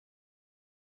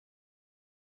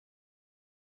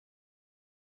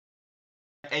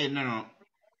no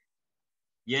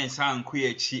yen san ko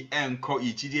yechi enko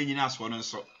yigide nyina so no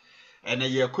so ene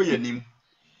ye ko yanim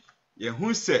ye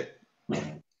hu se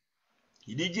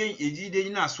yigide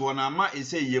nyina so na ama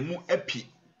ese yemu api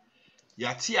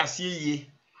yate ase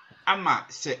yi ama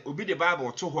se obi de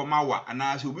bible to ho mawa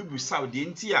ana se obi busaw de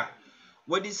nti a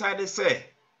we decide say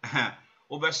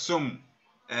obesom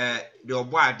de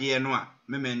obo ade no a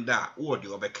memenda wo de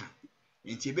obeka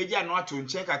nti begia no ato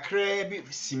nche kakra bi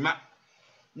sima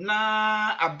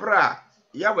na abra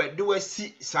yawe de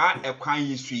wasi saa ekwan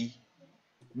yisui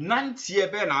nantie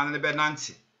be na ne be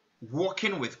nante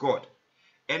walking with God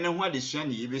ene ho adesua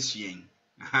ne yebesuen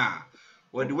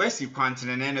wo de wasi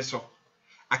kwantene ne so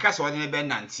akasa wo de ne be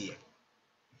nante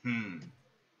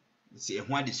se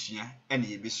ho adesua ene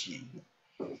yebesuen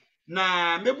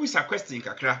na mebusa question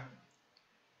kakra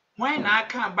when na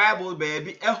aka Bible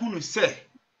baby ehunu se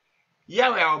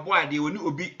yawe obo ade oni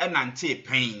obi enante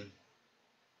pain.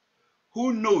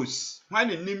 Who knows? When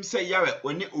the name say yawe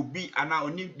oni obi ana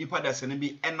oni nipa da sene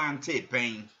bi enante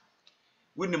pain.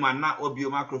 We ni man na obi o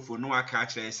microphone no aka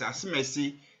kire say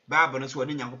asemesi Bible no so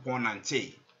oni Nyankopon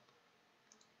nante.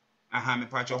 Aha me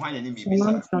pacho hwan ye ni bibi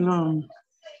sa. Shalom.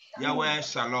 Yawe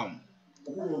shalom.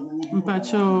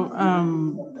 Mpacho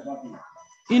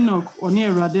Enoch oni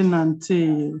Erade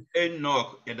nante.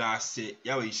 Enoch yeda se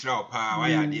yawe ishira opa wa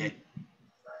ya de.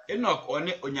 Enoch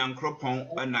oni Onyankopon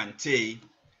nante.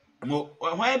 Mo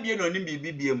hwan bie no ni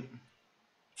bibi biem.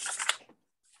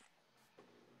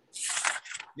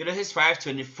 Genesis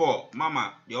 5:24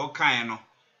 mama the all kind no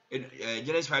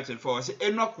Genesis 5:24 say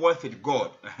Enoch walked with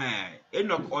God.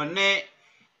 Enoch one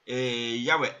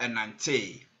Yahweh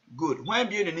enante. Good. Why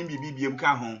be no bibi biem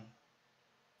ka ho?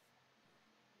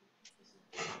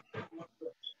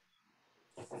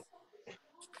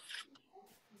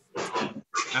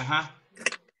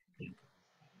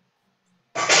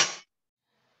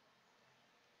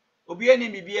 Obi ani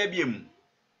bibi abiem.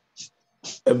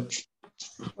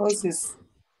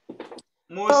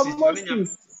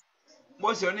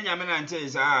 Moses oni nyame nante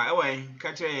sa ewen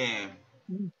ka kire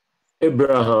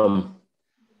Abraham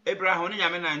oni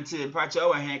nyame nante pa cha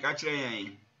ewen ka kire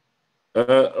yen.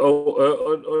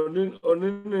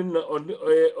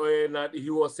 He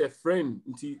was a friend.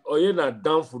 Oye na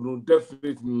down for no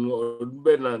definitely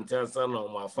be na ntansa na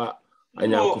mafa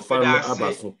anyankofa no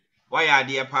abaso. Why are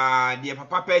dear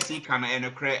papa Percy can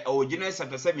enokre o Genesis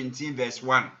chapter 17 verse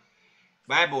 1.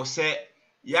 Bible say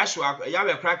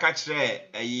Yahweh cry catch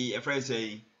a friend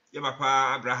say your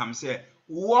papa Abraham say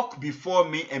walk before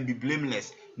me and be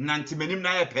blameless. Nanti menim na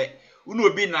yepe. Unu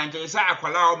obi nanje say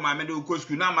akwala o ma me do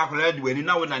school na makwala de wani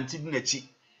na wo nanti di nachi.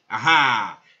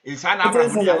 Aha. Insa na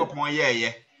Abraham Yakopon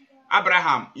ye.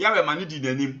 Abraham Yahweh manu di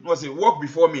nanim. No say walk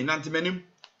before me nanti menim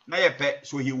na yepe,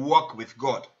 so he walk with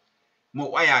God. Mo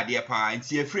waya de pa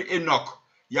nti efri Enoch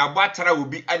ya batara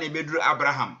obi ane bedru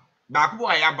Abraham ba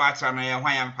ko ya batara na ya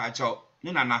hwan ya mpa cho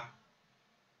ni nana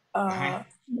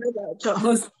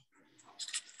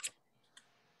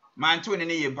man to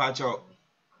ne ye mpa cho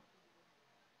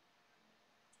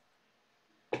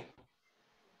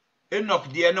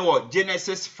Enoch de no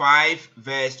Genesis 5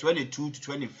 verse 22 to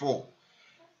 24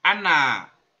 ana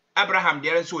Abraham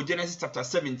de so Genesis chapter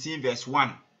 17 verse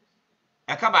 1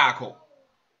 eka ba ko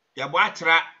ya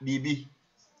batara bibi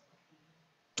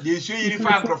the issue you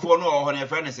find microphone no or na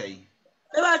friend say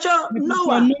Noah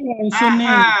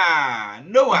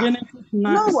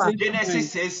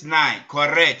Genesis 6:9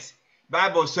 correct.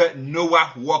 Bible said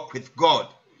Noah walked with God.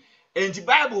 And the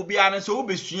Bible be an so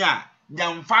besua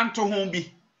nyamfa to ho bi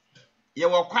ye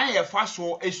wo kwan ye fa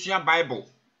so esua Bible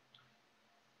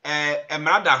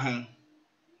emrada ho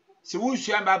se wo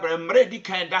sua Bible emre di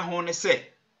kan da ho ne se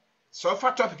so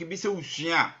fa topic bi se wo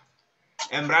sua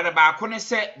emrada ba ko ne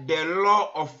se the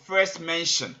law of first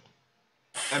mention.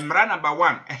 Emra number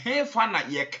 1 ehefa na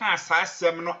ye ka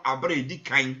asasem no abra di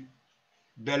kan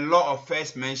the law of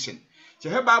first mention. So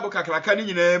he Bible kakraka ni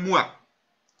nyina mu a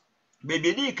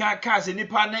bebe di ka se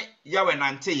nipa ne yawe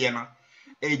nante ye no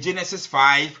Genesis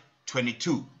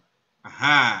 5:22.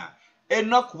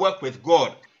 Enoch worked with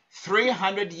God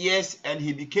 300 years and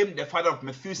he became the father of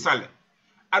Methuselah.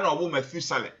 And owo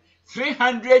Methuselah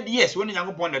 300 years when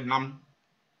Nyankopon ded nam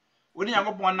when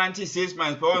Nyankopon 96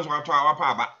 months per once wa to awapa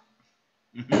aba.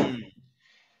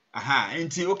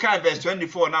 Until okay, verse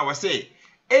 24 now I say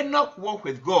Enoch walked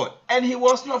with God and he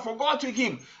was not, for God took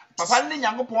him. Papa ni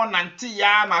Nyankopon nanti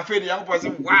ya ma fe Nyankopon say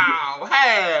wow,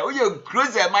 hey, we you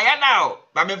crazy my now.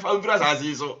 Ba me fa ufra sa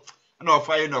so na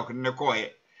ofa Enoch ne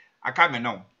koye. Aka me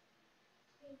no.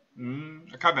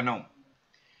 Aka me no.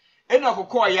 Enoch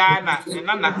koye ya na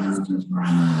nana.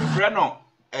 Efre no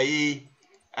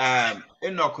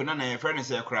Enoch na na friend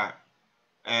say kra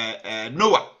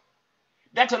Noah.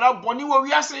 That allow boni wo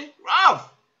wiase Ralph.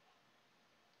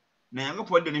 Na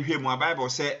Yankopon de ne hwe mu Bible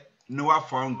say Noah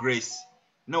found grace.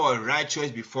 Noah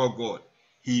righteous before God.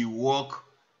 He walked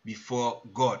before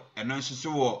God. And also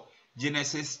so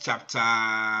Genesis chapter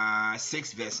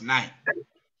 6 verse 9.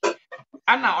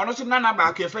 And now also nana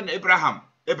ba ke friend Abraham.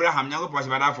 Abraham Yankopon say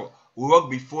badafo. Walk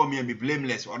before me and be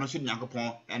blameless. Also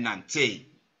Yankopon enante.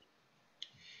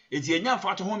 Eti enya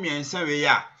fato ho miensa we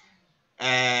ya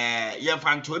ye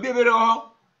fanto bebere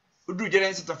ho. Udu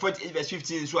Genesis 48 verse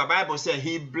 15 so the Bible said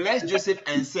he blessed Joseph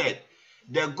and said,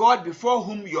 the God before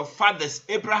whom your fathers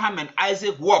Abraham and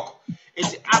Isaac walk.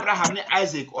 It's Abraham and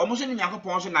Isaac. Almost in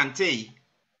Yankopon so nante.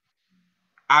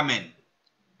 Amen.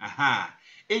 Aha.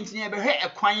 Enti ye be he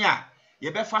ekwan a ye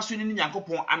be fa so ni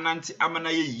Yankopon anante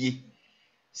amana ye yi.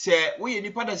 Se we ye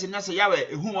nipa da se na se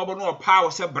yawe ehum obo no opa wo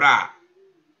se bra.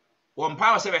 One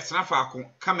power se be tena fa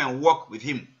come and walk with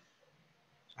him.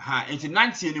 Aha. Enti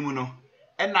nante enimu no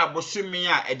and na bosumi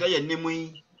a eda ye nemu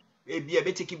yi ebi e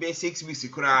be take be 6 weeks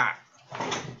kura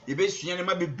e be sua ne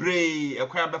ma bebre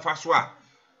ekwan be fa so a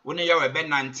woni ya we be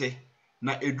nante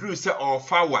na eduru se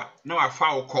ofa wa na wa fa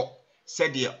wokọ se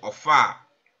de ofa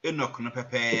Enoch no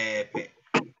pepepe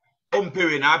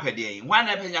ompewe na apede yin wan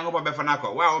na pe Nyankopon be fa na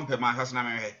akọ wa ompe ma asase na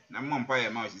mehwe na mmompa ye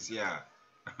ma osisi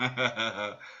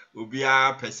a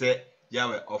obia pese ya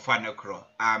we ofa ne kro.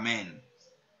 Amen.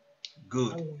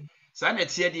 Good. Sa na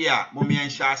tie de a momien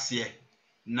hya ase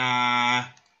na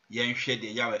yen hwe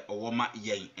de yawe owoma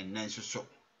yen enan so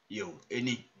yo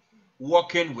any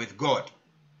walking with God.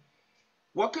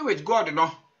 Walking with God no,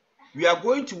 we are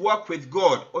going to walk with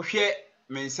God. Ohwe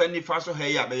mensani fa so ha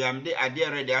ya be yam de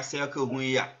ade ready asel ka hu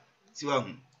ya ti wa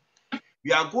hu.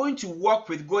 We are going to walk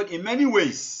with God in many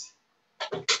ways.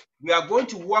 We are going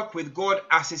to walk with God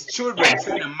as his children,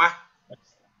 senema.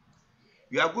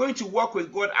 We are going to walk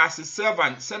with God as his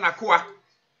servant, senakoa.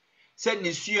 Send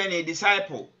a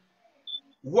disciple.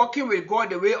 Walking with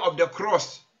God the way of the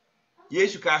cross.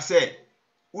 Yes, you can say,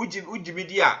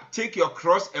 Ujibidia, take your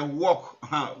cross and walk.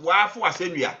 Why for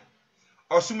Asenia?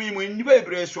 Osumi Munibe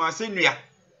Asenia.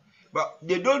 But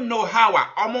they don't know how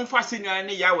Amon Fasenia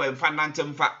and Yahweh and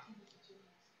Fanantem fa.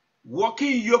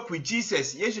 Walking yoke with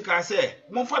Jesus, yes, you can say,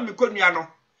 Monfa Mikoniano,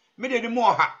 made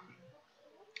more ha.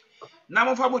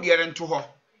 Namofa Budian to her.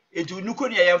 Into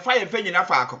Nukonia and fire penny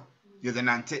afako. You're the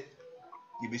Nante.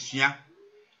 Yibishia.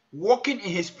 Walking in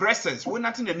his presence, we're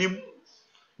not in the name.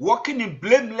 Walking in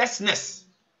blamelessness,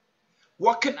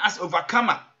 walking as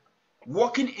overcomer,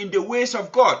 walking in the ways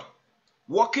of God,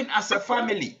 walking as a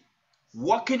family,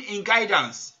 walking in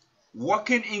guidance,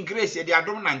 walking in grace. Ye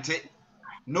adom nante,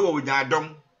 no we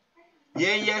adom.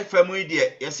 Ye family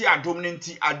dear, ye see adom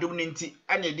ninti,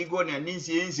 and ye digo na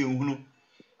ninsi yensi hunu.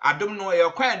 Adom no ye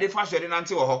kwa de fa hwede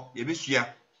nante wo ho, ye besua.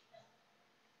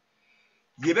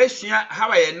 Ye besua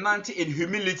how ye nante in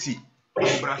humility,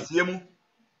 brasiemu.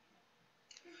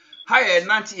 How ye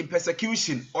nante in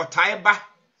persecution or taiba.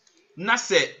 Na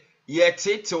se ye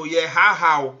title ye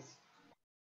how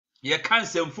ye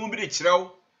cancer mfum bi de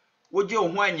kirew woje ho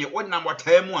anye wonam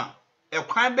wataa mu a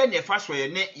ekwan be ne fa so ye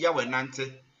ne ya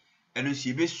wenante eno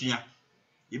si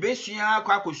yebesua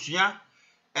kwa akosua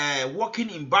walking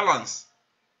in balance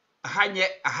ahanye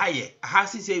ahaye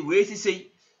ahasise we sise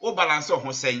o balance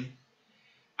ho sen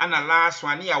ana last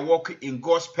one ya walk in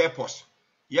God's purpose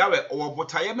yawe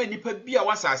obotaye ma nipa bi a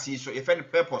wasase so e fe ne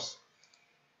purpose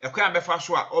ekwan be fa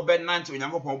so a obenante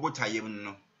Onyankopon botaye mu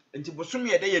no enti bosom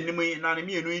ye de ye nimu na ne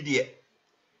mienu yi de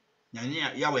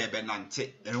nyanya yawe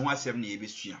benante eno asem na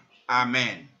yebesua.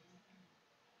 Amen.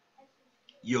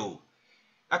 Yo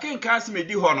akin kan se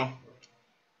medi ho no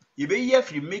yebe ye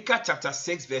free Micah chapter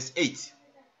 6 verse 8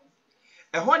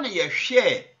 ehɔ ne ye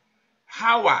hwe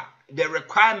how the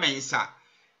requirements are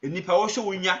nipa wo hwe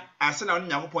wonya ase na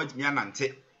Onyankopon timi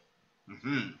anante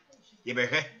yebe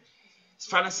hwe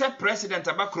Fanase president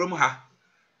abakrom ha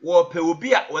wo pe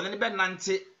obi a wona ne be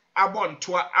nante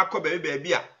abontoa akoba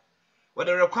baabi a wo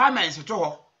the requirements to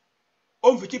ho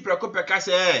on fiti preko peka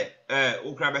se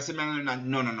okra bese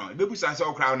no bebu sanse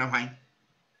okra na hwan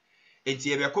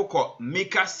enti ebe kokọ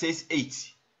Micah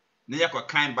 6:8 na yakọ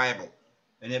kan Bible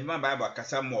ene be Bible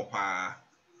akasa mo pa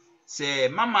se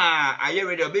mama aye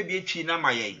ready obebi etwi na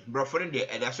mayen brofo ne de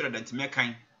edaso da ntime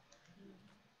kan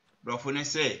brofo ne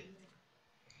say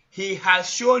he has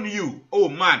shown you, oh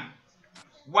man,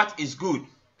 what is good.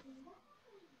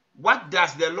 What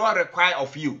does the Lord require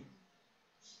of you?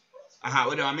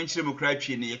 What do I mention mu cry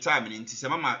in your time and say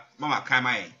mama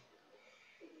kama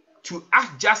to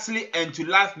act justly and to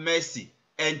love mercy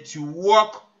and to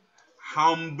walk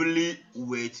humbly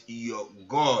with your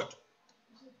God.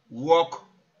 walk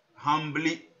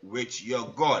humbly with your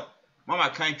God.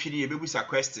 Mama can't feed you, baby,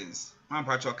 questions. Mama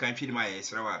Pacho can't feed my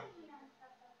Israel.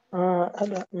 I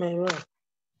got my right.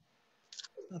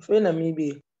 I feel na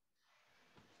maybe.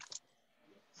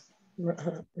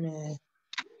 But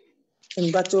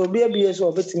will be a BS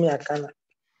or bit me a canna.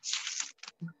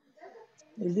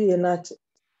 Maybe not.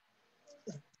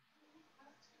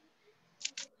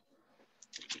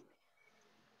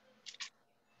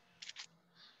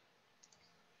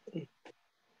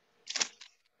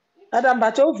 Adam,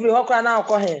 but hopefully, how can I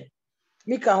call him?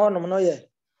 Mika Honum, no, yeah.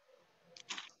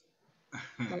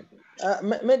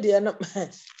 Median.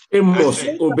 Amos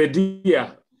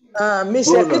Obadiah.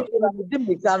 Mister Jonah.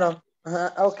 Kitchen,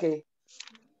 okay.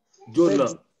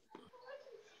 Jonah.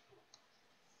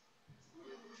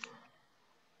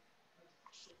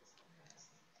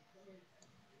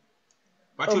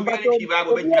 But you'll be any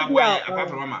people with your wife apart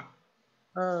from Mama.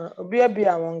 Be a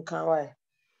beer one can why.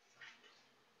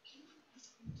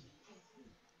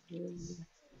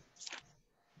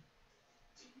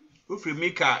 Ufri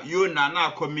Mika, you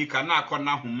na ko Mika na ko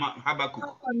na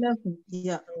Habakkuk.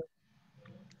 Yeah.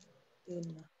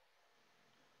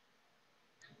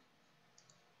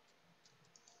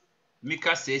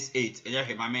 Mika says 8. And you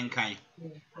have my mankind.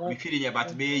 Me feeling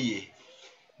about be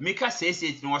Mika says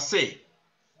 8 no say.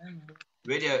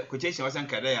 Where the quotation wasn't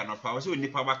Kadaya no power, so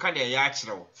Nipa Bakadia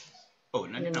Yachro. Oh,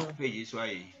 none of pages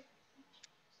why.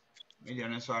 Maybe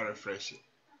I'm so refresh.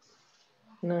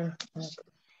 No.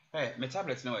 Hey, my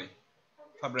tablets no way.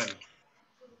 Fabren.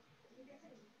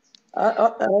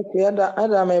 Okay,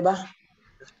 Ada meba.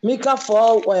 Mika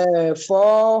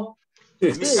 4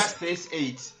 Mika says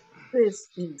 8. 6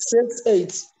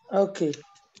 8. Okay.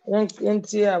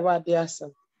 Enti about the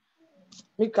asem.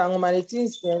 Mika ngumanitin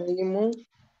siani mu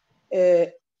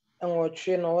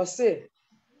enwotwe no wo se.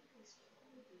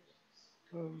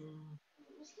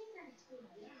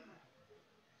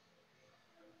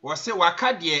 Wose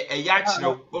waka de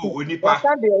yachro onipa.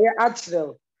 Waka de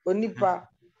yachro onipa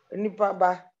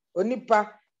ba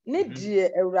onipa ne die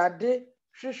Awurade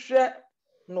hwehwe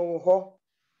no ho.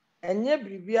 Enye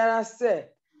bibiara se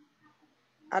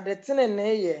adetene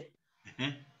ne ye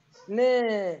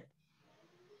ne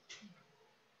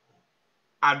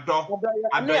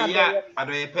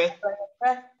adoyepe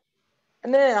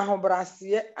ne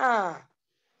ahobrase a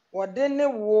wode ne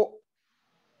wo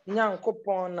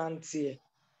Nyankopon nante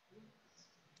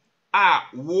a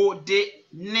wode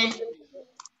ne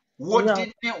wo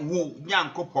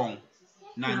Nyankopon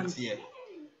nante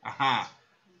aha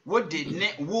wode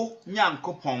ne wo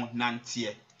Nyankopon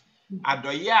nante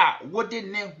adoye a wode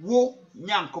ne wo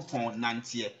Nyankopon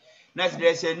nante. Now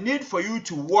there's a need for you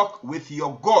to walk with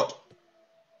your God.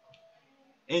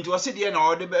 And you see there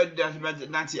now the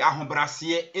nanti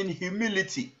ahobrase in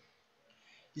humility.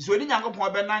 Is when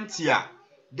Nyankopon be nanti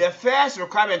the first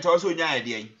requirement also nya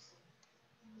ade.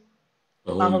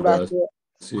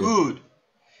 Good.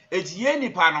 It's ye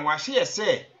nipa na wa hye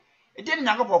say e dey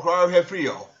Nyankopon kro hwe free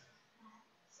yo.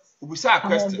 Ubusa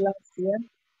question.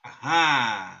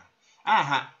 Aha.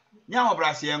 Nya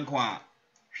ahobrase nko a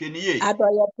hwe ni ye.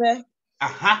 Adoyepe.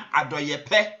 Aha,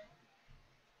 adoyepe.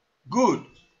 Good.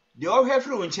 The all have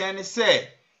free unchen say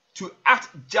to act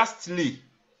justly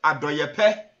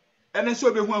adoyepe. And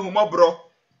so be hu humobro.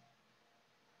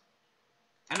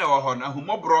 And our hon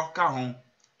humobro ka ho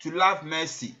to love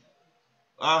mercy.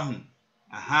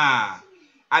 Aha.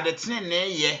 Adetene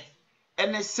ne ye.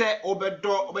 And say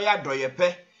obedo obeya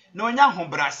adoyepe. No nya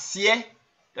hobrase.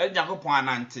 That Nyankopon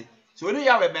anante. So when you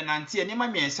are benante ani ma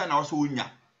miensa na so unya.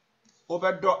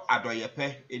 Obedo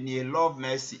adoyepe eni love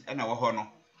mercy and our honor.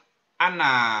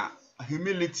 Ana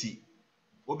humility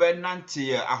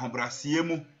obenante ahobrase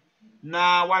mu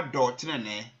na wado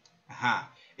tenene aha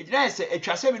ejina se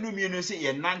etwase benu mienu se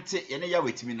ye nante ye ne ya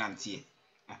wetimi nante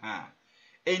aha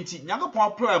enti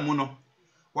Nyankopon plan mu no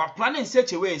wa plan in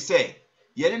such a way say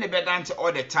ye ne bedante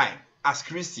all the time as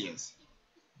Christians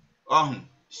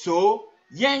so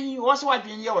yen was what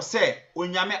yen ye say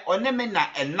onyame oneme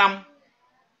na enam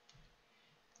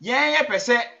yen ye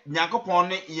pese Nyankopon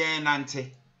ne yen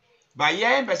nante. By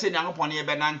yen person Nyankopon ye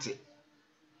benante.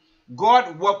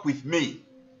 God work with me,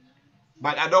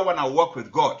 but I don't want to work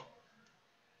with God.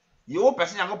 You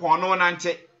person Nyankopon no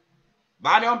nante.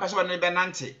 But the one person ne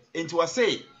benante. Into a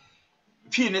say,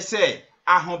 Pine say,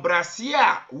 ahobrase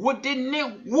a wode ne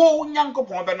wo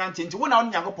Nyankopon benante. Into wo na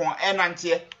Nyankopon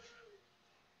enante.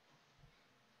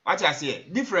 What I say?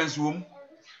 Difference room.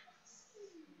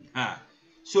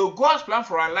 So God's plan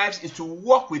for our lives is to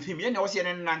walk with Him. You know what's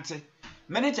nante.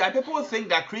 Many times people think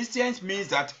that Christians means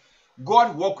that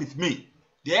God walk with me.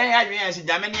 They have been as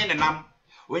Jamani and Nam.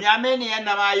 When Yamani and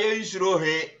Nama Yusro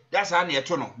he that's how near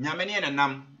tono nyame ne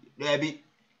nam there be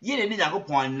ye ne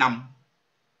Nyankopon nam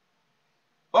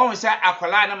o say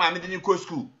akwala na maame de ni ko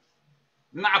school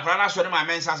na akwala na so ne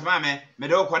maame nsas maame me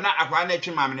de ko na akwala na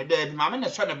twi maame ne there be maame ne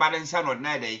so ne ba ne nsa no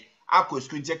na dey akọ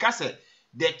school nti ka say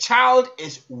the child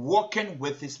is walking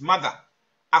with his mother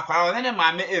akwala ne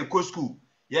maame e ko school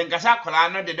ye ngasa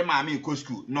akwala no de maame e ko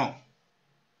school no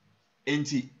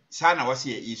enti sa na wose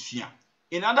ye isua.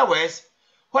 In other words,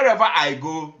 wherever I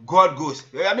go, God goes.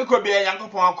 Me ko be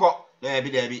Nyankopon akọ there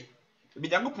be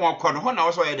Nyankopon akọ no ho na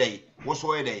wo so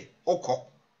ye dey okọ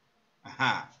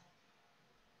aha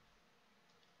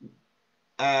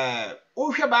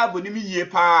o hwe Bible ni mi yie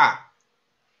pa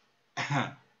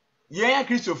ye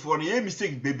Christopher no ye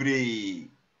mistake bebre.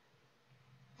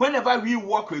 Whenever we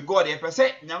walk with God, e pe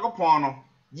say Nyankopon no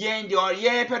ye ndi o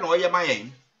ye pe no ye ma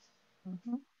yen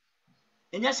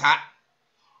enya sa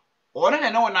one na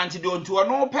no nanti de onto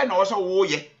no pe na wo so wo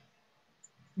ye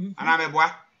ana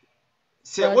meboa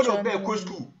se wo do be ko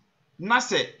school na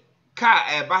se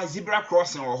car ba zebra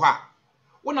crossing wo ho a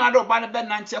wo na do ba ne be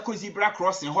nanti ko zebra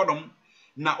crossing ho dom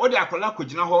na wo de akola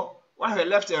kogina ho wa he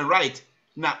left and right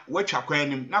na watwa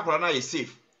kwanim na akola na ye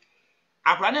safe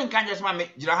akola ne nka nje ma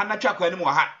me gira ha na twa kwanim wo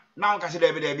ha na won ka se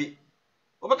da bi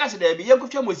wo be ka se da bi ye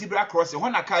kotwa mo zebra crossing ho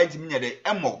na car ntimi nya de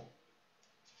emo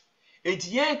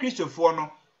enti ye Christopher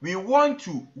no we want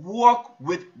to walk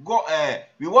with God.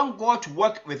 We want God to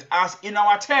work with us in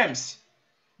our terms.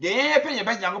 The ye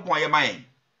best Nyankopon ye mind.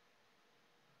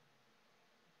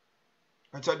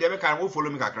 But so they can follow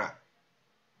me kakra.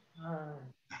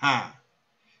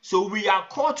 So we are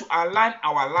called to align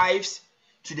our lives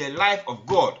to the life of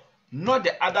God, not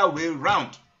the other way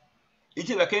round. It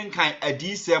is like in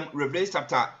Revelation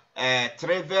chapter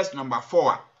 3 verse number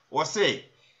 4. Or say,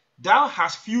 thou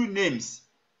hast few names,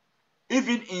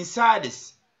 even in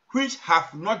Sardis, which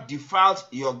have not defiled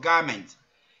your garment,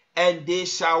 and they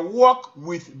shall walk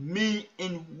with me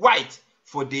in white,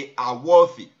 for they are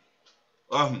worthy.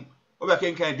 Over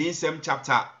in same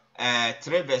chapter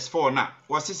 3 verse 4 now.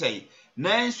 What's he say?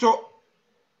 Nanso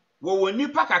wo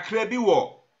nipa kakra bi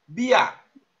wo bia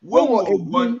wo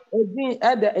edin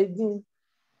ada edin.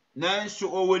 Nanso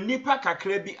wo nipa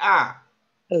kakra bi a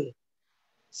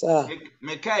Sir.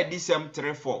 Me ka December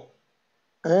 3-4.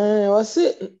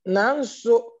 Wasi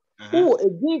nanso wo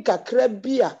edin kakra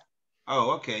bi a.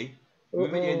 Oh, okay.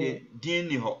 Me din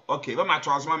ni ho. Okay, ba ma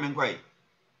to asoma me nkwai.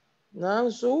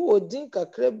 Nanso wo edin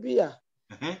kakra bi a.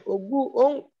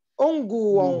 Ogu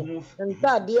ongu won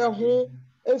ntade ho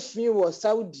efi wo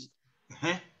Saudi.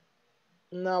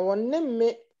 Na wonne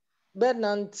me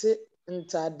benante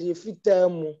ntade fitaa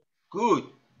mu. Good.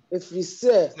 Efri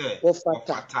se wo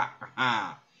fata.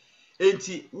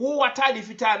 Enti wo watade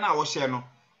fitaa na wo hye no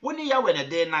woni ya we ne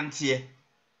de nante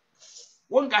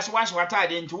won ka se wahye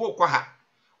watade enti wo kwa ha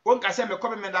won ka se me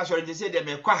kɔ me da so enti se de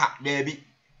me kwa ha da bi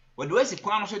wo de wasi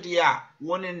kwan no so de a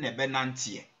woni ne be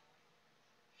nante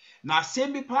na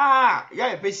sembi pa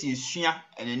ya pesi esua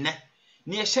enene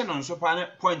ne ye hye no nso pa ne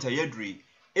point a yaduri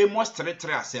emos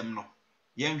 33 asem no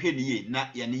ye nhwe ne ye na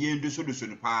ye ne ye nduso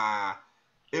no pa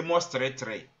emos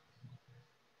 33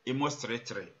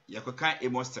 ye ko kan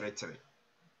emos 33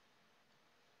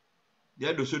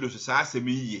 they do so sa asem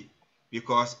yiye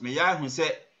because me ya hu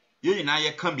se ye nyina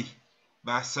ye kan bi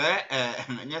ba se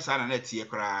nya sa na tie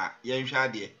kra ye nhwe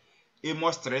ade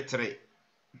emos 33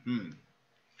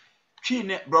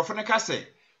 Chine brofone ka say,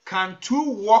 can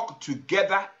two walk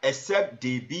together except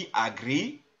they be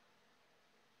agree?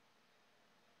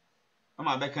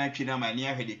 Ama be kan twi na ma ne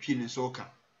ahwe de twi ne so ka.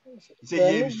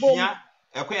 Say ye fia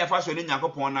ekwa fa so ne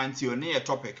Nyankopon nanti o ne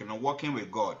topic no walking with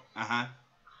God.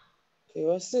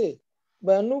 You say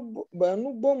banu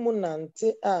bomu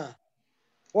nante a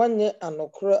wanye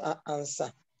anokro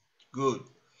ansa. Good.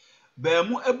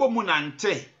 Bemu ebomu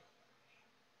nante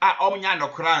a omnya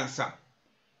anokro ansa.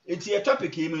 It's a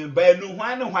topic in Benu,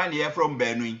 one year from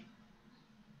Benu.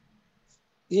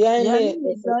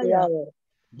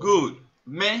 Good.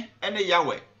 Me and the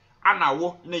Yahweh. Anna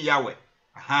wo ne Yahweh.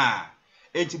 Ha.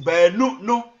 It's Benu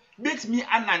no beat me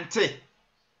anante.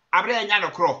 Abre no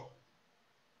cro.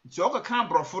 So okay can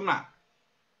brofuna.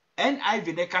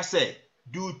 NIV neka say,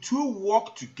 do two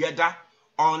walk together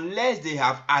unless they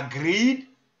have agreed?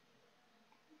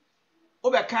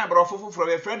 Obe can brofu from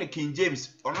a friend King James.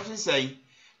 Or not saying.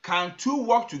 Can two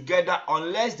work together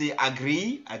unless they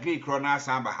agree? Agree, Krona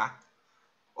Sambaha.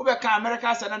 Obeka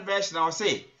American Standard Version now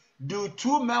say, do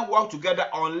two men work together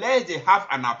unless they have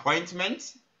an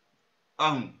appointment?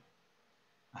 Where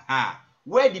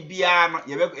the biano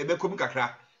yebekum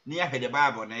kakra near the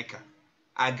Bible neka.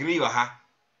 Agree or ha?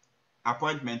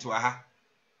 Appointment or ha?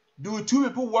 Do two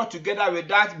people work together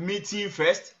without meeting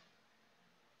first?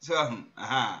 So,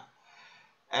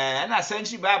 and a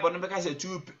century Bible, because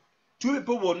two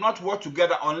people will not work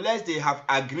together unless they have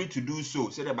agreed to do so.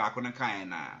 Say the back on a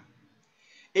kind.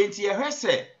 Ain't ye heard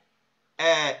say,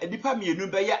 Nipa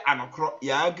mienu bɛyɛ anokro,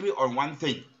 you agree on one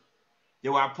thing.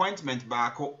 Your appointment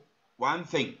baako, one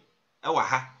thing. Ewa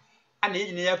ha. And the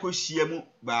engineer ko shiemu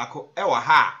baako, ewa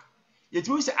ha. Yet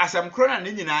we say asam krona na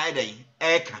nyina eden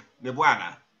eka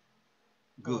meboana.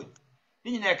 Good.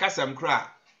 Nyina ka asam kra.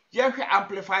 Ye hwe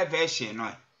amplify version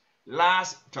no.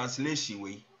 Last translation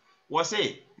we was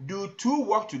say do two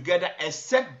work together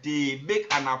except they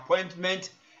make an appointment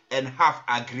and have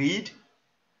agreed.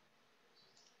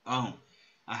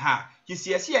 You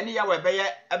see any ya we be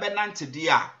ebenante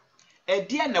dia. E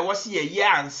dia na wo se ye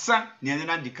ansa ne ne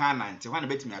na dika nante ho na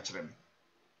betimi a kire me.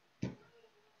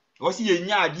 Wo se ye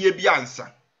nya ade bi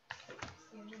ansa.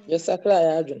 Yes, sakra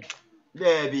ya adwen.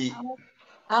 Debi.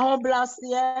 Aho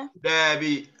blasie.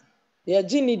 Debi. Ya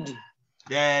jinidi.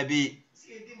 Debi.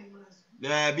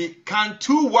 Can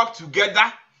two work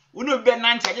together? Uno be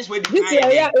nante just wait. This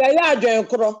ya adwen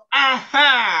kro.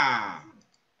 Aha.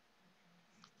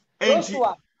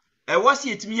 Enti e was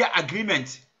it me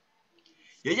agreement.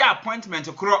 Ye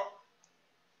appointment kro.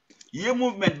 Ye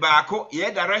movement baako,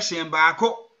 ye direction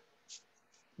baako.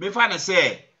 Me fa na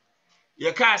say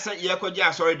ye ka say ye kwaji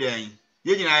asori den.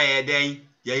 Ye nyina ye den,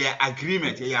 ye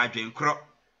agreement, ye adwen kro.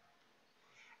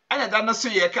 And that no so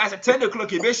ye ka say 10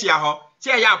 o'clock e be hia ho.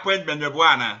 Say ye appointment be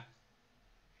ana.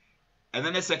 And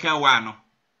then the second one no.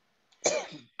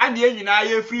 And ye nyina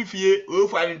ye free fie, we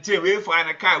for an train, we for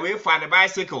an car, we for an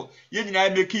bicycle. Ye nyina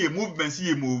make a movement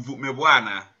see move me bo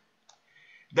ana.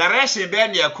 Direction be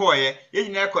na ye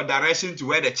nyina ko direction to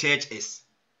where the church is.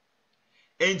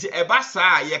 Enti eba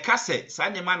sa ye ka se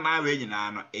sa nyema na we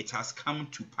nyina no it has come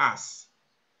to pass.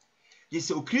 Ye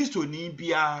se o Kristo ni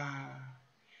bia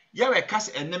ye we ka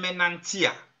se eneme nante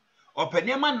a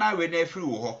opanema na we na afiri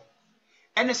wo ho.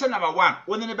 Ene se number 1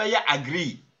 woni ne be ye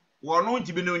agree. Wono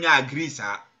ntibi no nya agree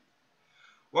sa.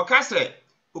 Wo ka se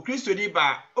o Kristo ni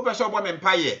ba o pe so obo me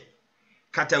mpaye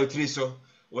kata otiri so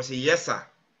wo se yes sir.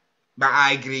 But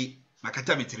I agree.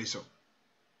 Makata mitiri so.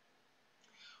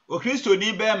 O Kristo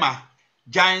ni bema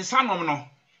giant sanom no.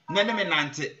 Nene me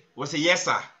nante. Was a yes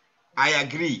sir. I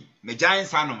agree. Me giant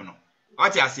sanom no.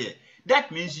 What you say?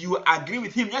 That means you agree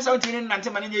with him. Yes, I want to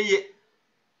nante mani ye.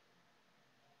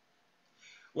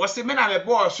 Was the men a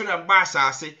boss so na ba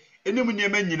asase. Eni mu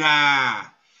niema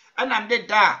nyina. Ana mde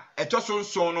da etoso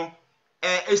nso no.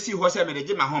 Esi ho se me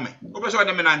de ma home. Obeso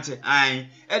de me nante. Ai.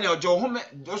 Ene ojo home.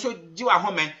 Oso jiwa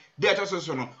home. There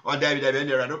also no or David and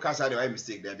there no cast the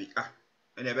mistake there be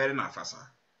and a very not fast.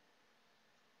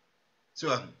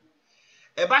 So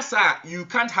Ebasa, you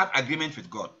can't have agreement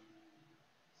with God.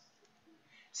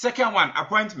 Second one,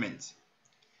 appointment.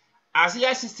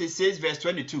 Isaiah 66 verse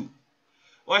 22.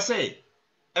 Or say,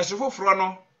 Esofo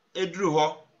frono edru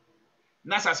ho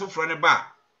na saso frone ba.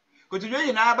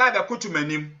 Kotunye na ba be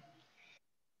kotumanim.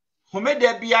 Home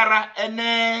de biara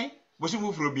ene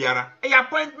Bosifu fro biara. A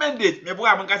appointment date. Me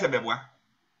boa manka se beboa.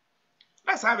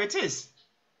 That's how it is.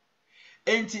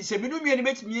 Enti se binu mi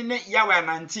bet mi ne yawe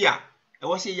anante a. E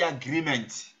wo se ya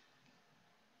agreement.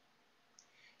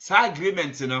 Sa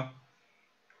agreement no.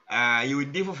 You will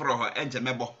differ from her ente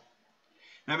mebo.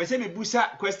 Na be se me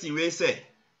busa question we say.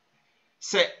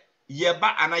 Se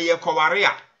yeba ana ye koware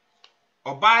a.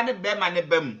 Oba ne be ma ne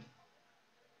bam.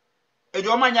 E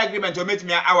jo manya agreement o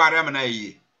metimi aware am na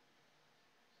yi.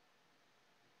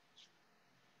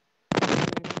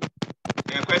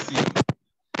 Question.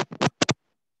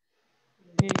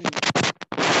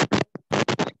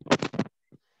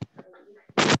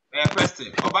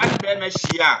 Question. About the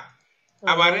Meshia.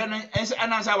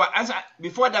 Our answer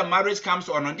before the marriage comes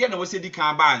on, then we say the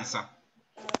can answer.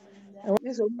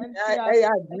 I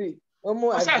agree.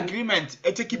 What's agreement?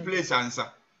 A take place answer.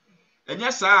 And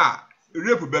yes, sir,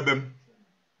 rape bebem.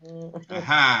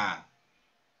 Aha.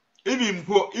 Even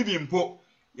po,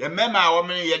 your mema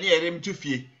woman, you're near him to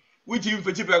fee. Which you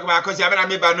for people because you haven't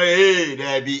made no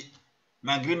there be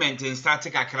my agreement in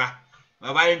static akra.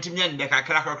 My buying to me and the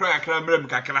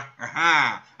kakra.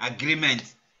 Aha, agreement.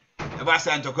 About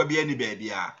Santa could be any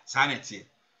baby, sanity.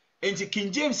 And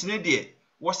King James Nadia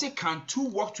was it can two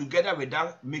work together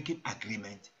without making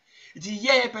agreement. It is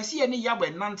yeah, per se any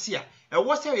yawe nantia, and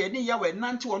what's any yawe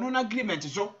nanti or no agreement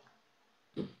so.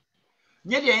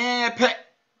 Yet, pet,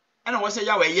 and I was a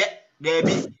yawe yet, there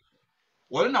be.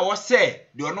 Well, now what say?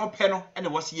 There are no penal, and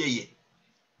it was ye.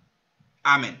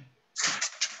 Amen.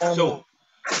 So,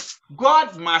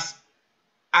 God must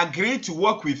agree to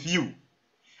work with you,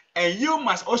 and you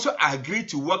must also agree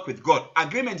to work with God.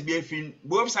 Agreement between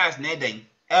both sides, Neding,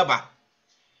 ever.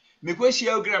 me ko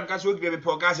share ogram ka so ogram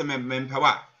pe ka se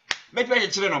mempawa me pe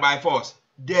chire no by force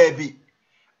there be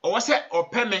o se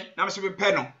opeme na me so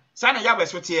pe no sa na ya be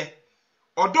so tie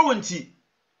odo wonti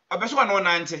abeso wa no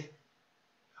nante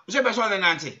o se beso na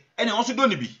nante ene won so do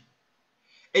ni bi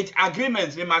it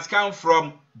agreement they must come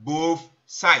from both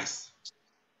sides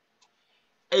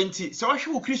enti so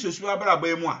hwe Kristo su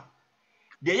abraba mu a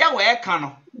de ya we ka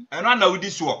no eno na wudi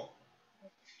so.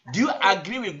 Do you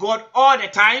agree with God all the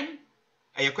time?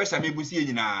 A question me busi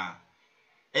nyina.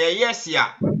 Yes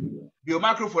ya. Bi o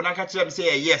microphone aka kire me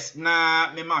say yes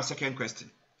na me ma second question.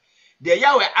 De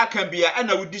ya we aka bia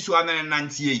na wudi so anan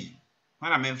nante yi.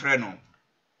 Wana me mfre no.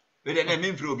 We de na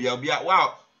me mfre obi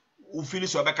wow u feel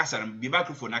so be kasa bi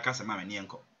microphone aka sama me ne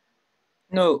enko.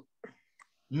 No.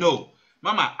 No.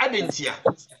 Mama adentia.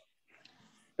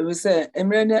 We say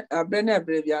emre abrene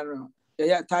abrebia no.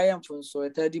 Ya time for so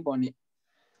 30 boni.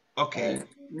 Okay.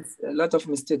 A lot of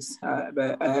mistakes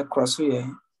across here.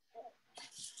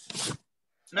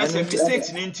 Now say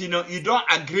mistakes you don't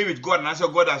agree with God, and so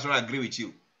God does not agree with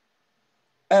you.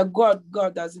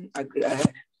 God doesn't agree.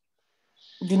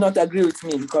 Do not agree with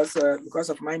me because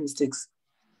of my mistakes.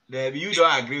 You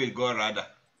don't agree with God rather.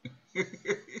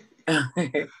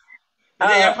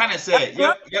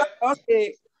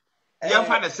 Okay.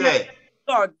 Say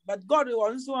God, but God will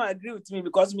also agree with me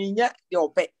because me the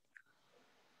ope.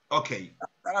 Okay.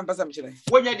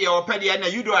 When you're the ope,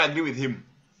 you don't agree with him.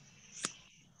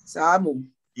 Samu.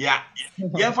 Yeah.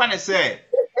 You say,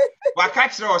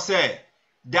 Wakachro say,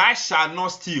 thou shalt not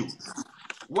steal.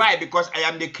 Why? Because I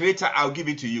am the creator, I'll give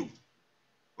it to you.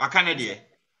 Wakanadi.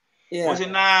 Yeah.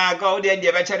 Na go there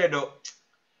the better do.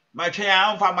 My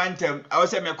chair for mantem. I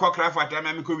was say me cockcraft at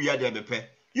time we are there.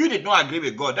 You did not agree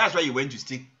with God. That's why you went to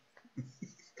steal.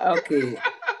 Okay.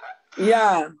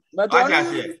 Yeah. But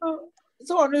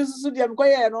so honestly, I'm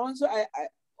quite and also I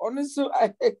honestly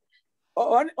I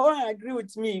agree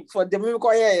with me for the me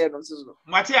quite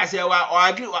Matthias or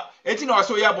agree. It's not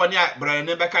also your bonny Brian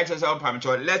never catches up.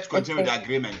 Let's continue the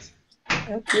agreement.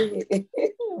 Okay.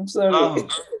 I'm sorry. Oh,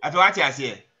 I thought I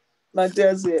say.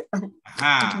 Matthias.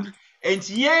 Ha. And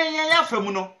yeah,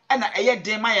 Femuno, and I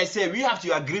demand say we have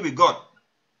to agree with God.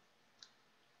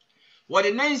 What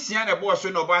the nine sian the boss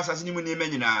no boss as ni mu ni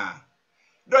menina.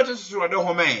 Don't just do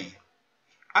home.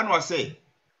 And was say,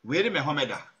 wait me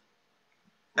homeda.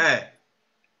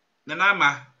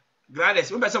 Nanama, Gladys,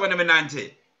 we better when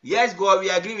nante. Yes, God, we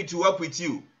agree to work with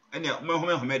you. And your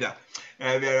homeda.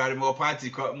 There are more party,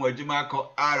 more Jumako,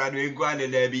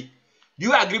 Do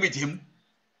you agree with him?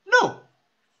 No.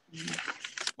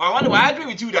 I agree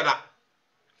with you, Dada.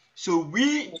 So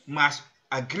we must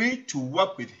agree to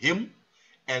work with him,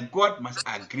 and God must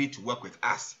agree to work with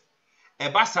us.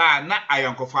 Ebasa na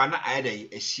ayonkofa na ayede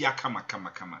eshia kama.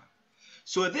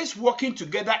 So this working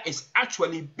together is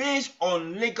actually based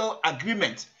on legal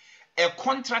agreement, a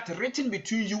contract written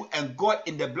between you and God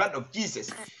in the blood of Jesus.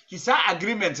 His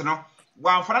agreement, no.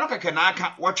 One for another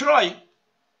kenaka. Watchroy.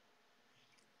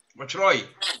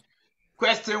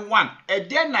 Question 1.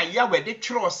 Then na ya we de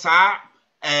tro sa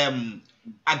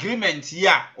agreement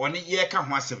ya on ye ka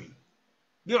ho asem.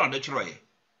 Bi on de tro ye.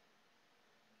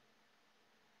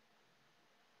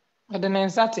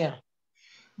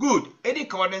 Good. Edi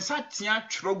ka on satia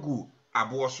tro gu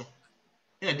abo so.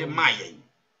 Na de maye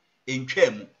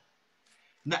entwam.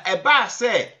 Na eba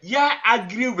say ya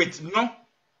agree with no.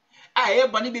 Aye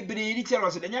bani bibiri ri tell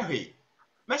us de nya hwe.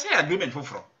 Me say agreement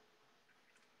foforo.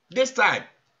 This time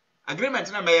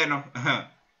agreement na me no.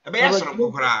 Ebe ya soro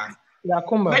kokora.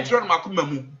 Metro no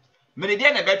makoma mu. Me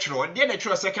de na betro, de na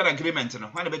tro second agreement no.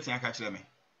 Wan betia ka kire me.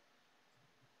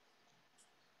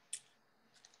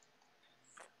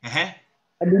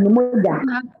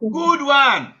 Good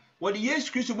one. What the yes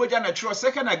Christ moja na tro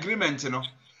second agreement no.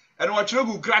 And what tro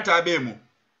gu krata be mu.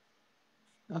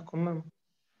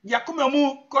 Yakoma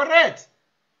mu, correct.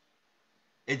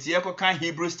 It's here kan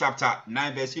Hebrews chapter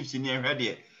 9 verse 15 here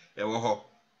hwe e wo ho.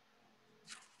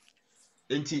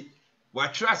 Enti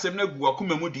watchra asem na gu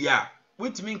akoma mu dia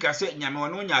witimi nka se nyame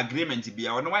wono nya agreement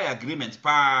bia wono why agreement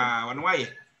pa wono why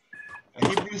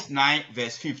Hebrews 9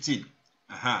 verse 15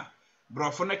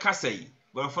 brofo ne kasai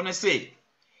brofo ne say,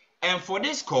 and for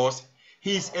this cause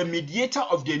he is a mediator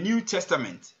of the New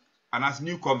Testament and as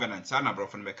new covenant ana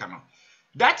brofo ne beka no,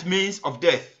 that means of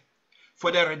death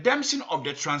for the redemption of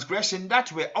the transgression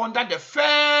that were under the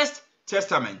first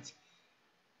testament.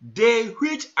 They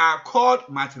which are called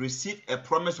must receive a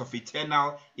promise of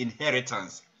eternal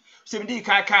inheritance. So we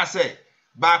can say,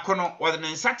 Bakono was an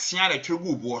insaction at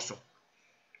Trugu Bosso.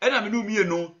 And I mean,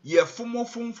 no, ye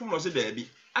fumo was a baby.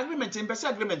 Agreement in best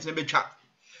agreement in the chat.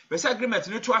 Best agreement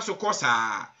in the Tuaso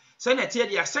Cosa. Send a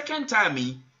tear second time,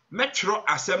 metro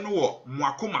asem no wo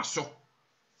moakoma so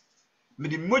me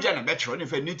di moja na metro ne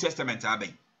fa New Testament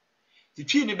aben ti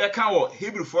twi ni beka wo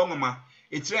Hebrew fo ngoma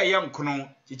etire ye nkono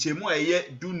chichemu aye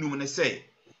dunum ne se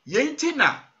yenti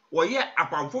na wo ye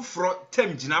apamfoforo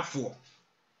tam ginafo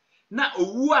na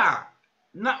owu a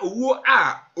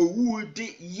owu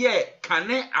di ye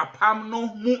kane apam no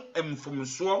mu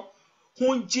emfomso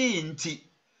honji nti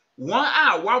won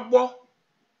a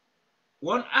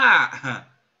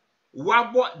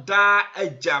wabo da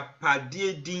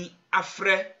ajapade din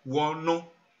afre won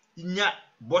no nya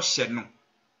boshe no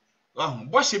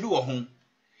boshe bi wo ho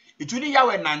ituni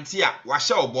yawe nante a wa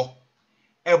hye obo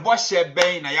e boshe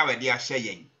ben na yawe de ahye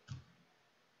yen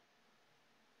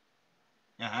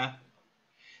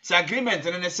so agreement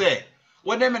no ne say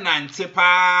wode me nante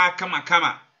pa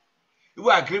kama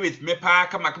you agree with me pa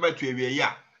kama to ewie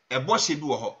ya e boshe bi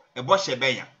wo ho e boshe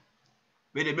ben ya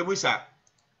we de mebusa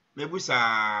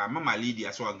mama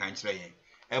Lydia so nkan kire yen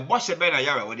e boshe ben na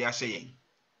yawe wode ahye yen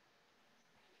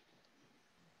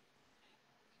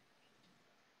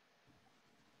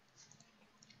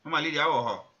mama Lydia wo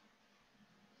ho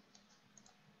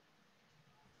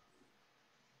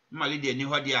mama Lydia ni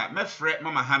ho dia mefre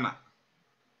mama Hana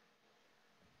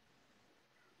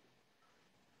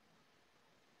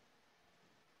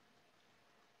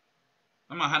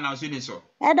mama Hana usini so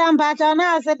Adam Pacho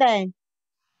na aseden.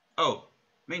 oh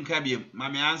men ka bi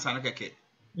mama answer na keke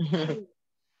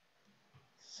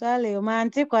Sorry, o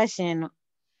manti question no.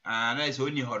 na iso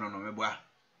ni ho no meboa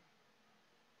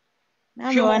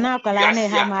Na me wana akwala na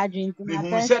ha ma adwin ti me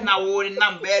hu se na wo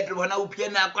na bedroom na wo pie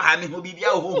na akwa ha me ho bibia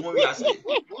ho wi ase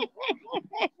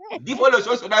di follow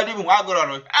so na di mu agoro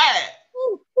no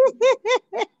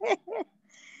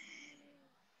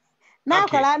na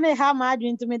akwala na ha ma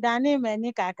adwin ti me dane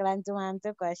mani kakra nti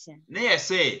manti question. na ye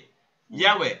say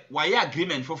yawe why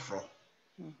agreement for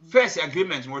first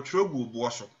agreement wo trogu bo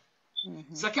so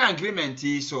second agreement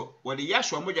is so what the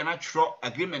yashwa moja na tro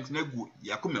agreement na gu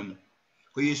yakoma mu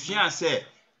ko yesua say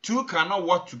two cannot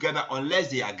work together unless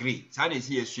they agree sa na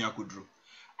esi yesua kodru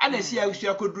ana esi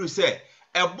yesua kodru say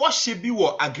e boshe bi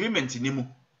wo agreement ni mu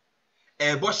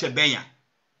e boshe benya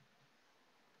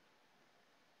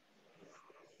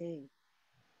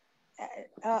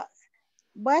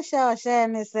Boshe o she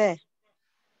ni say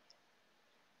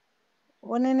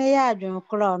woni ne ya adwin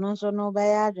kro no so no ba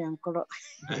ya adwin kro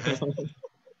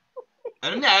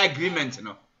and na agreement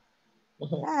no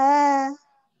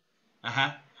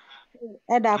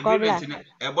Eda kobla agreement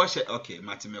e boshe okay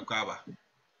matimekwa aba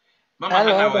mama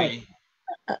Hana wai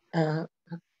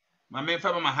mama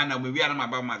fa mama Hana we wi ara ma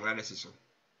ba magrades so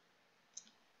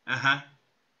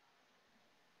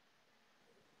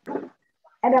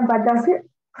Adam Pacho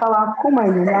kawa kuma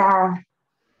nyina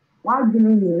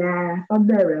wadwini nyina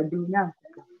obere du nya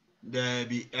there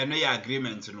be eno ya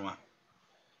agreement no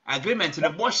agreement no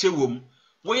boshe wom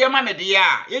wo ye ma me de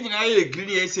ya ye nyina ye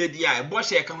agree ye say de ya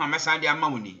boshe ka ho amesa de ama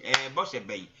woni boshe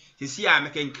ben sisi a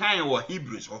mekenkan wo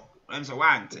Hebrews ho am so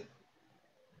want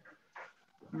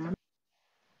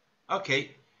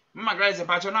okay mama Grace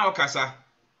Pacho na okasa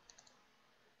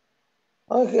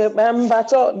Okay,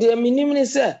 Pacho the minimum ni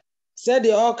said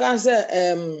the all can say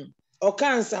o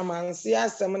kan samansi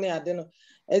asem ne ade no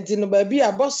enti no ba bi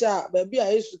a bosha ba bi a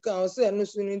Yesu kan o say no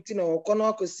sunu nti na okono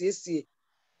akosiesie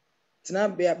tina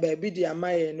ba bi di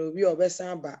amaye no bi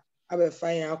obesan ba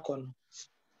abefa yan akono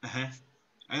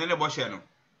ene ne boshe no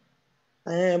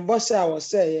bosha wo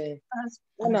say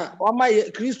na o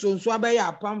maye Kristo nso abaye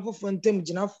apam fofo ntem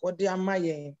ginafo de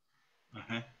amaye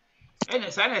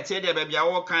ene sa na tie de ba bia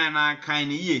wo kan na kan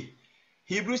ne ye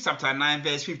Hebrews chapter 9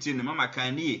 verse 15 mama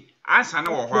kan ne ye answer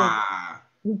na wo ho a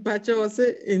Pacho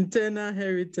say internal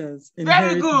inheritance.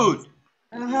 Very good.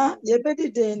 ye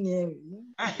bedi den ne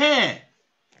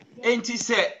and he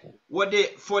said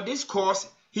for this cause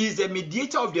he is the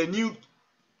mediator of the new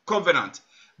covenant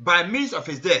by means of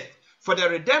his death for the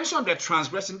redemption of the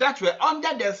transgression that were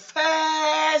under the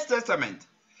first testament,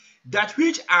 that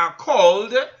which are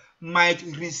called might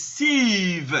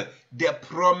receive the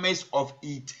promise of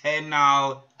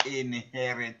eternal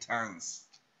inheritance.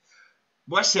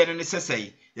 What shall I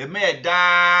say? You may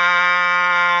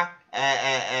da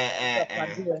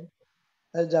Japade.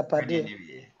 Japade.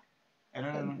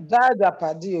 And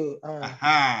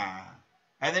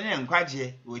then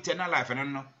kwaje eternal life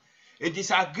no. It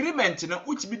is agreement no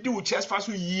which be do chest fast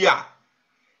year.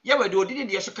 Yeah, we do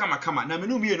didn't so kama na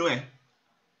menu mi no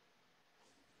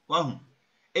Wow.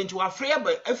 Into afraid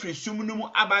by every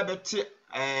sumunu aba bete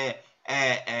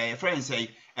friends say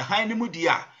a high mu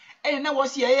dia. And na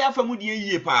was ye afa mu dia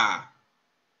yie pa.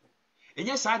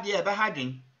 Enye sa dia be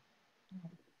hadwen.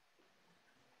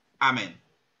 Amen.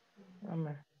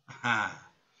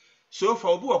 Aha. So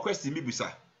for obu a question bi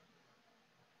busa.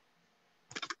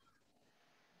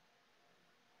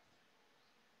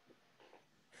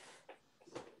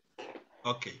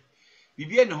 Okay.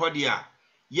 Bibia ne hodi a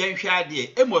yenhwe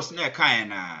ade Amos na kan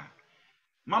na.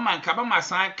 Mama nka ba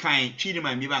masan kan twini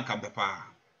ma mi ba nka pepa.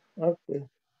 Okay.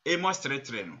 Amos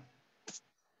 3:3 no.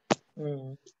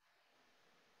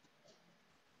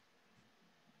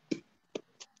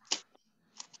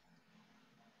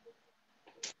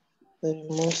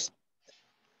 Amos.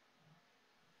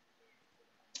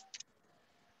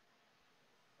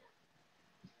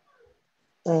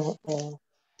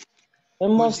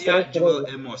 Amos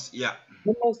 3:3. Amos, yeah.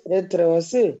 Amos 3:3 o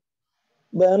say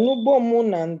banu bom mu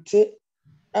nante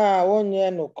a onye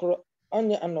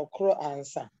anokro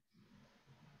ansa.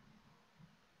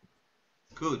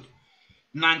 Good.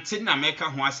 Nante na meka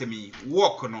ho asemi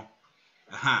walk no.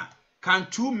 Aha. Can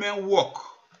two men walk?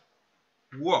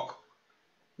 Walk.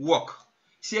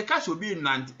 See a catch will be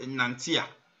nantia.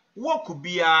 Walk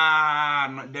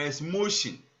bia there's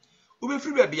motion. Ube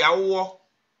free baby awo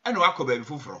and wako baby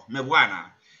fufro. Me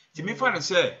bwana. Ti me fa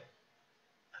say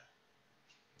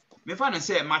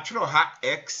matro ha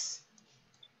X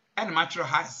and matro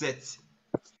ha Z.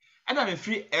 And I'm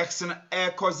free X and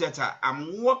air cause zeta.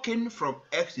 I'm walking from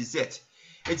X to Z.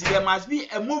 There must be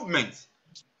a movement.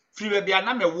 Free baby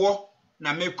na me wo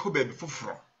na me ko baby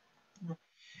fufro.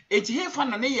 Here fa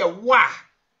na ye wa.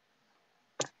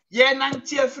 Ye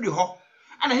nantie free ho.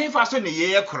 And here fa so ne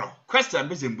ye kro. Question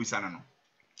be zembusa no.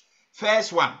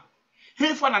 First one.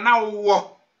 Here fa na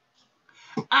wo.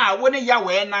 When ya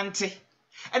we nante.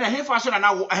 And here fa so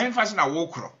na wo, here fa so na wo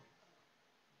kro.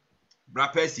 Bra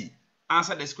Percy,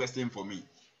 answer this question for me.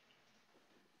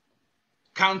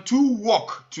 Can two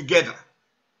walk together?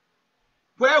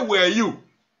 Where were you?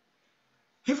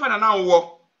 If I now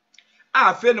walk,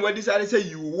 friend, when decided say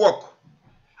you walk,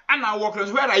 and now walk,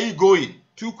 where are you going?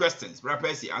 Two questions. Bra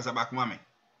Percy, answer back, mommy.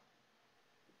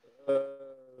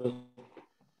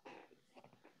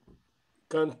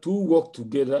 Can two walk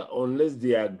together unless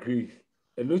they agree?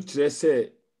 And which they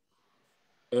say,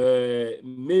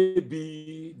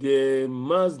 maybe there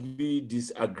must be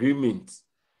disagreement,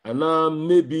 and now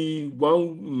maybe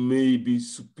one may be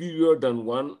superior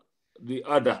than the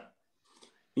other.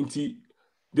 Into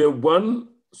the one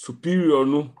superior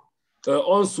no,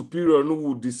 unsuperior no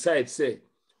will decide say,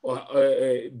 or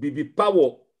be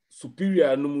power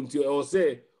superior no or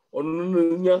say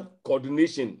on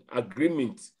coordination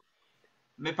agreement.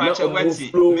 Me question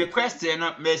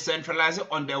me centralize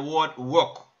on the word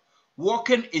walk.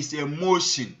 Walking is a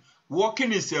motion.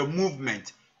 Walking is a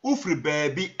movement. Ufri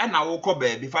baby and I walk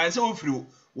baby. If I say ufri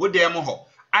wo dem ho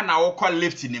and I walk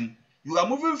lifting him. You are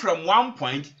moving from one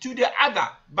point to the other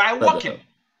by walking.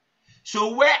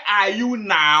 So where are you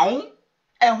now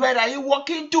and where are you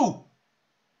walking to?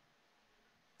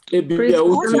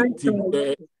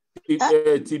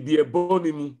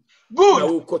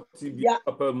 Good. Yeah.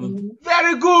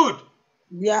 Very good.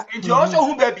 Yeah. And you also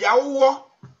who baby awo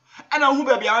and who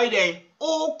baby awo dey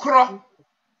o kro.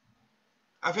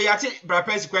 Afi yati bra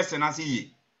Percy question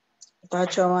asi.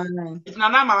 Pacho one. It na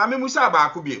na mama musa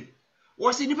ba ko biem.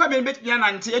 Was nipa be betnya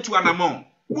nante etu anamon.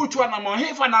 Butu anamon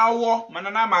hefa na awo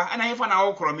manana ma ana hefa na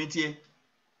awo kro metie.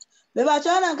 Me ba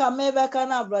chana nka me be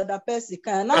kana brother Percy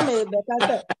kan na me be ka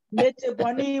se mete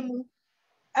boni mu.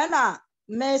 Ana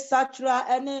me satura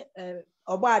ene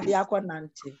oba ade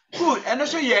akonante. Good. And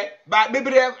so ye ba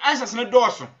bebre answers no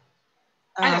doso.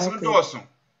 Answers no doso.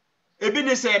 Ebi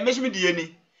ne say me di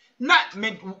ani. Na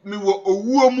me wo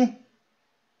owuo mu.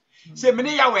 Say me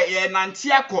ne ya we ye nante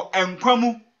akọ enkwa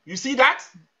mu. You see that?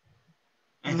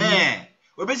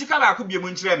 Obesika ba ko biemu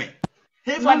nkire me.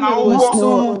 Hefa na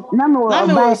wo na me oba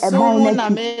na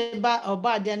me ba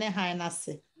oba de ne han na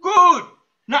se. Good.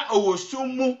 Na owo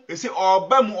sumu e say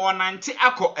oba mu onante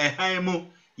akọ ehan mu.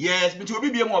 Yes, but obi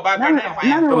biemu oba ga na hwan.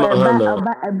 na me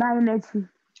oba na chi.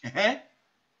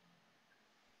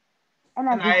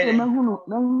 Ana ke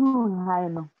mahunu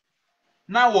han no.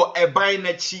 Na wo eban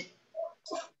na chi.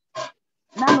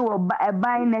 Na me oba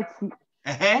na chi.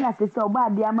 Ana se oba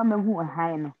de ama mahu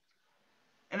han no.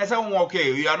 And I say,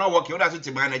 okay, you are not working. What does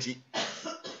it mean?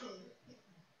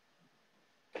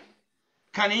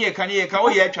 Can you?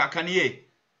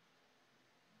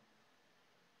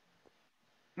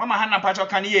 Mama Hannah Pacho,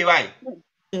 can you? Why?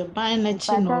 Buy na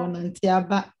chino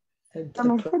nantiaba. Na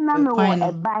me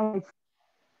wo buy.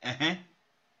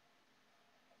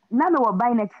 Na me wo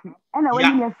buy na chi. Ana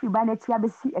when you see buy na chi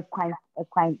abesi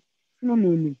ekwan.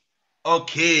 Ni.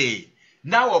 Okay.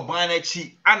 Now a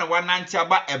banachi and one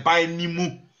nantiaba a by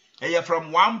nimu.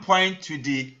 From one point to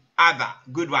the other.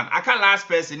 Good one. I can last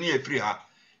person here free her.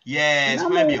 Yes,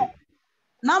 maybe.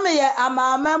 Na me ye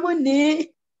amama mu ni.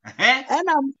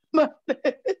 Ena me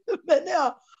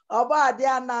oba ade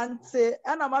anante.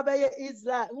 Ena mabe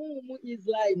Israel, mu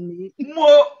Israel ni.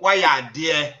 Mo why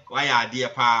dear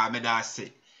pa me da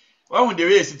say. When the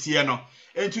race it here no.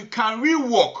 And you can we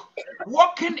walk?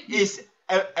 Walking is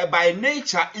by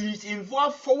nature it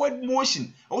involves forward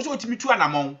motion. Also to me to an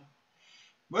amount.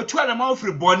 But to an amount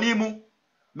free bonimu,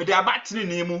 me de abatini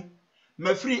nimu,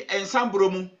 me free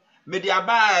ensambro mu, me de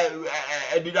aba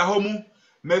edidahomu,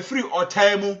 me free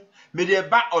otaimu, me de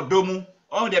ba odomu,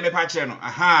 all the me pache no.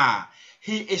 Aha.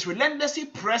 He is relentlessly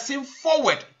pressing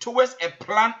forward towards a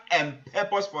plan and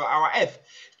purpose for our earth.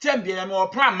 Tell me more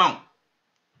plan mount.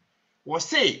 Was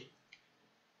say,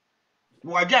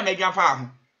 Waga mega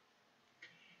fa.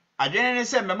 I didn't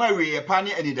say, Mamma, we a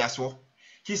panny and that's all.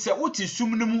 He said, what is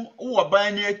sumnum or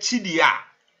by near Chidia?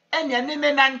 And your name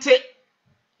Nante.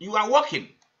 You are walking.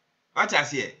 What I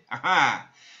say? Aha.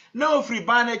 No free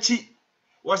banner chi.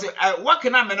 Was it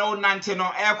walking up an old Nante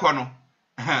no air corner?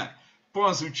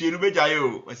 Pons which you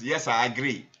bejayo. Yes, I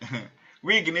agree.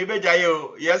 We can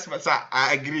bejayo. Yes, but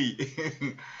I agree.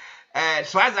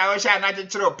 So as I was not to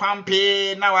throw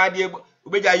Pampi, now I dear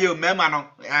bejayo, memano.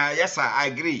 Yes, I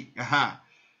agree.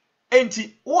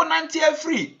 Enti one anti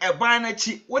free a banner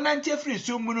chi, one anti free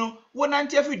sumunu, one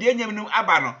anti free denyamunu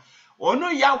abano. Or no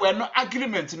ya were no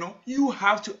agreement, no, you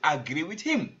have to agree with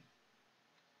him.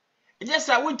 Yes,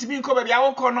 I want to be in cover the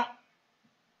hour corner.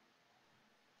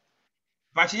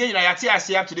 But here I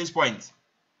see up to this point.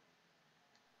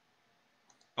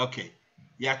 Okay.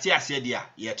 Yati said ya,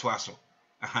 yet twaso.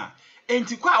 Aha.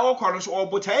 Enti kwa our corners or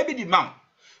but I be the mount.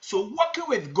 So working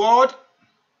with God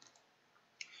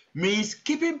means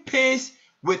keeping pace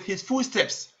with his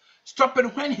footsteps, stopping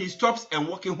when he stops and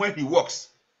walking when he walks.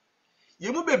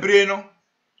 You move a braino.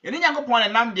 You didn't go upon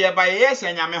a name there by yes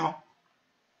and yameho.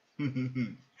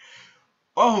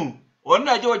 Oh, one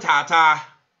I do tata.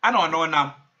 I don't know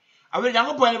now. I will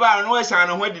young upon about no sign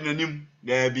of wedding in him,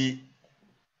 there be.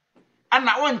 And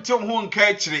I want to whom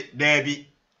catch it, there be.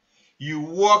 You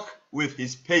walk with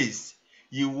his pace.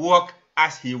 You walk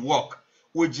as he walk.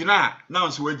 Wojina, now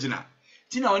it's Wojina.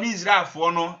 Tina on Israel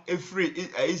for no a free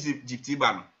Egypt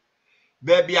bano.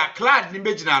 Baby a clad ni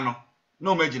bejina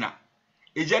no majina.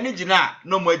 Ejani jina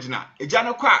no majina.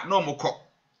 Ejano kwa no moko.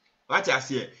 What I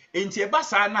say? In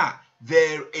Tiabasana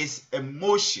there is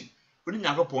emotion. Putting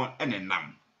your upon and a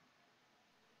nam.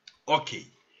 Okay.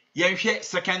 Yenche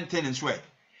second thing is way.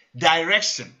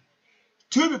 Direction.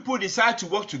 Two people decide to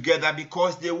work together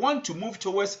because they want to move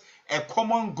towards a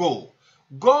common goal.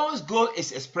 God's goal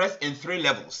is expressed in 3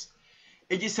 levels.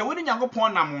 It is a wedding young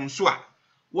upon Namonsua.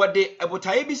 What the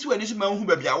Abotaebisu and Isma who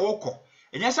baby a walker.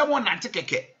 And yes, I want Nante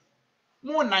keke.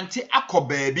 More Nante ako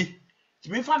baby. To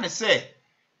me, fan say,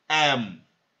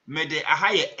 me de a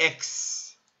higher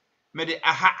X, me de a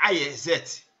higher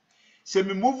Z. So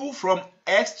me move from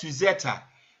X to Zeta,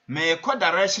 me a co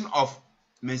direction of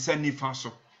me sending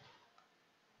faso.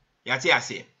 Yati I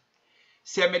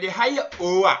say me de higher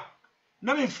Oa.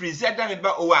 No me free Zeta me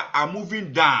ba Oa are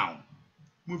moving down.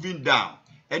 Moving down.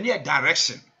 Any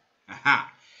direction.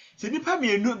 Aha. So nipa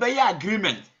me no be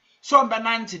agreement. So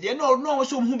bananti de no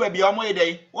so hu ba bia omo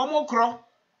yedai. Omo kro.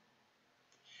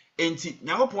 Enti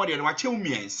Nyankopon de no wa chem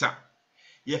miensa.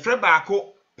 Ye frɛ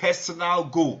baako personal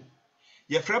goal.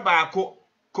 Ye frɛ baako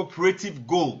cooperative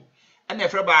goal. And ye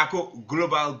frɛ baako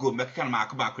global goal. Meka na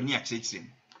baako ni akyerɛkyerɛ.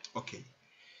 Okay.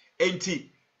 Enti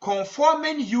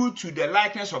conforming you to the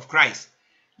likeness of Christ.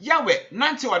 Yahweh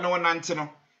nante wa no nante no.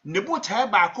 Nebo tae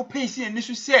baako pesi eni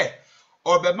so se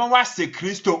obema wa se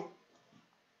Kristo.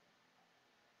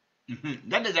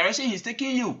 That is the direction he's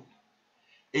taking you.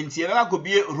 Enti eba go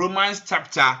be Romans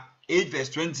chapter 8 verse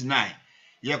 29.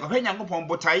 Ye ko hwe Nyankopon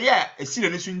botaye a esi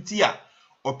ne so nti a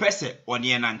opese one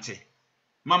nante.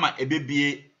 Mama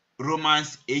ebebie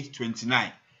Romans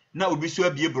 8:29. Na obi so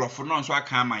abie brofo no so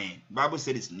aka aman. Bible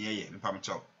said it's near ye mpam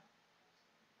chaw.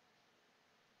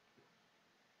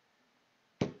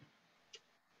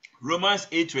 Romans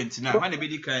 8:29. Man be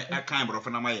di kan akan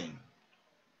brofo na mayen.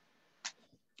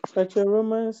 Such a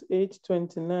Romans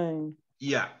 8:29.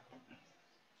 Yeah.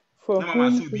 For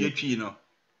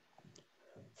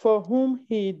whom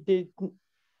he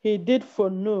did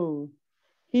foreknow,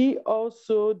 he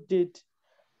also did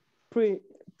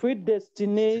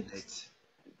predestinate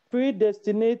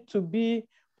to be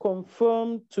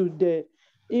conformed to the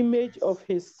image of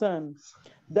his Son,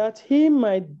 that he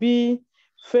might be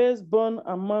firstborn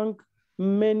among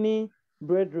many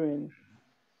brethren.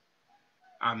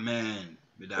 Amen.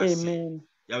 Amen.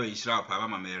 Yahweh Israel,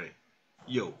 Mama Mary.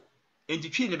 Yo. And the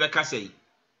tree never can say.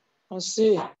 I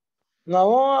see. na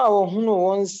wɔn a wɔhunu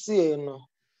wɔn sie no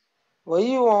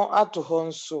wɔyi wɔn ato hɔ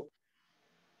nso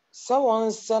sɛ wɔn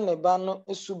nsa ne ba no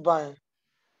suban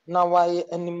na wɔayɛ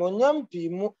animonyam pii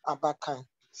mu abakan.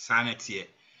 Sanity.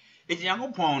 Eti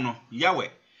Nyankopɔn no Yahweh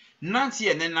nante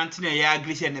ye ne nante na ya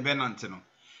agri se ne be nante no.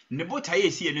 Ne bota ye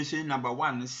si ne so number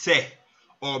 1 say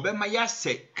obema ya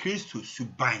se Kristo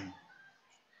suban.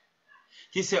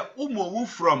 He said umo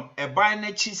from a ban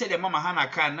na chi said the mama hana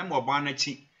kan na mo ban na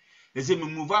chi. They say me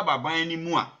move aba ban ni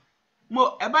mu a.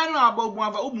 Mo e ban no aba mu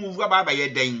aba move aba ye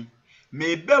den.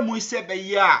 Me be mu se be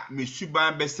ya me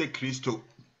suban be se Kristo.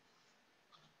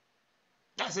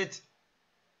 That's it.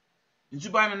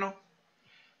 Suban no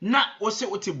na wose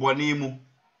wote bone mu.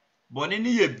 Bone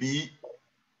ni ye bi.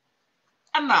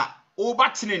 Ana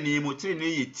obatene ni mu tene ni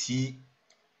ye ti.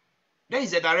 There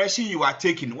is a direction you are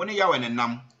taking when you are in a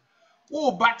nam.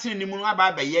 O battery ni mu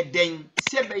aba ba ye den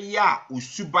se be ya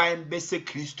usuban be se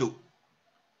Kristo.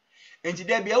 Enti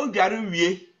de bia odware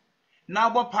wie na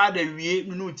abo pa da wie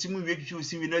no utimu wie twitwi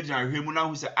usi wie na gina hwe mu na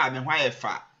hu se me hwa ye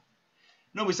fa.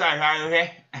 No bu se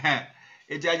ahwe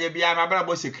eti anye bia ma bra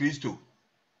bo se Kristo.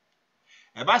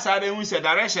 E ba sa be hu se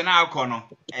direction na akọ no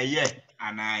eye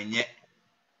ananye.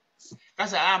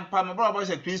 Kasa ampa ma bra bo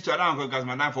se Kristo na akọ gas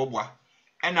ma na fo boa.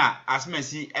 Ena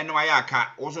asmasi eno aya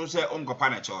aka wo so se onkopa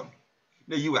na chon.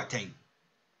 Na you attain.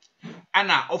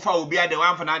 Ana ofa obi ade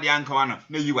wan fa na ade anka wana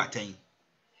na you attain.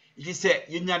 It say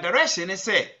yinya direction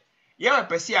say ye we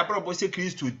pese abrobo se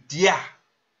Kristo dia.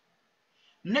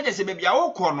 Na de se bebia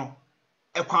wo kọ no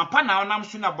ekwan pa na onam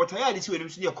so na botaye ade si wenim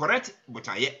so de correct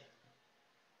botaye.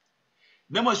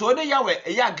 Na mo so de yawe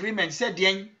e agreement say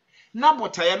den na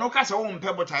botaye no ka se wo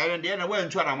mpe botaye no de na wa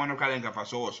ntu ara no kale nka fa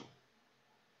so wo so.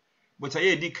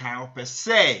 Botaye di kan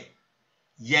opese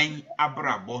yen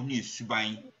abrabo ni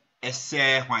suban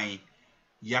ese hwan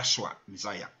Yahshua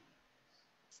Messiah.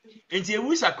 Enti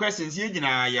ewusa questions ye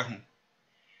gina ye ho.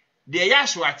 De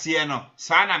Yahshua tie no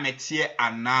sa na metie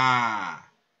ana.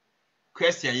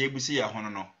 Question ye busi ye ho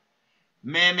no.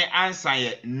 Me answer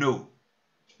ye no.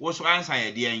 Wo so answer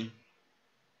ye de en.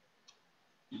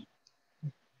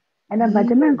 Ana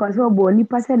batman ko so bo ni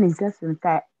pasa ni sesun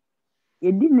ka.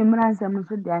 Ye di ni mran sam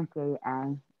so de anke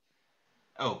ai.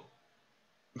 Oh.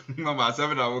 Mama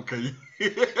sabe da okay.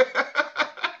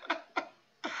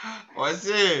 I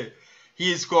say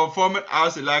he is conforming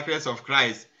us to the likeness of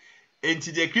Christ.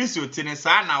 Enti de Kristo tene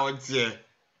sa na wote.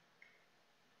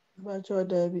 Ba cho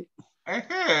David.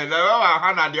 Na wa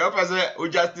hana de opese o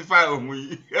justify omu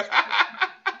yi.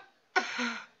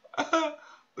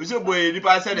 Ojo boy ni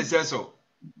pa se ne senso.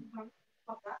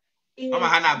 Mama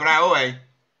hana bra o eh.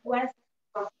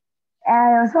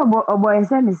 So boy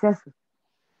se ne senso.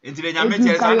 Enti de nyame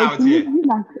tere sa na wote.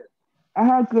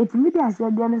 Creativity as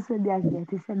well, they are so they are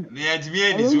getting. Ne admi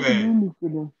eni so eh.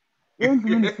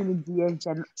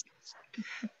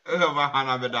 Mama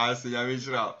hana be da se ya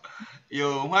mishra.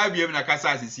 Yo, why be na kasa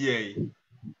asisi eh.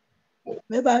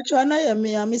 Me ba cho na ye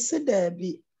me se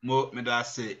David. Mo me da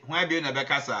se. Why be na be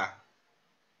kasa?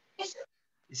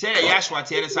 Say Yahshua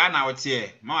tere sa na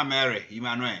wote. Mama Mary,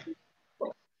 Emmanuel.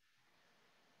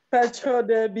 Petro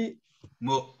David.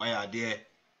 Mo oya there.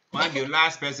 Why be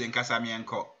last person kasa me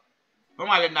enko?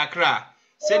 Mama le nakra.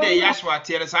 Say the Yahshua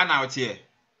tere sa na wote.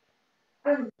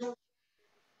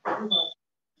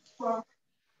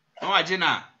 Mama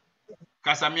Jina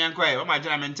kasa me enko e. Mama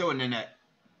Jina mente wonene.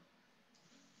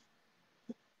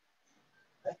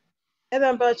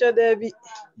 Eden Petro David.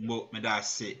 Mo me da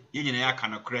se. Ye nyina ya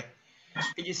kanokre.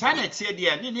 Eji sa na tie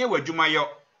de ni ne wadwuma yo.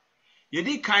 Ye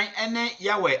di kan ene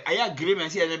yawe aya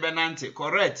agreement ye ne benante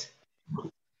correct.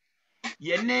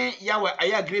 Ye ne yawe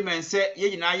aya agreement say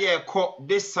ye nyina ye ekọ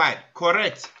this side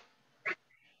correct.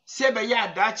 Say be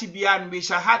ya dachi bia no we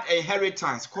shall have a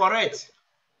inheritance correct.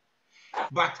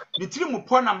 But the three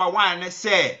point number 1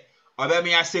 say obeme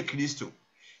ya say Kristo.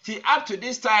 See up to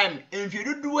this time if you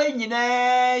do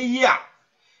nyina ya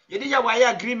ye di yawe aya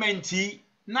agreement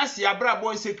na si abra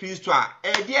boy say Kristo a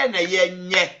e de na ye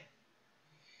nye.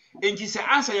 Enji say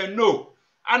answer ye no.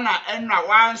 Ana enna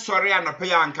wan sori anope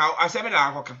ya nka asebe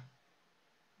na akoka.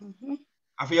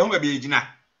 Afi ye ho be ejina.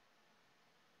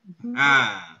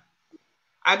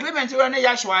 Agreement we na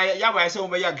Yahshua Yahweh say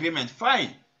we agreement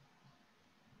fine.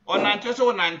 Onante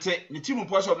so onante ni timu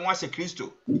poso mo ase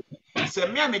Kristo. Se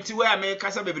me ameti we America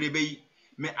bebrebe yi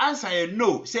me answer ye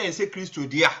no say Kristo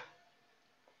dia.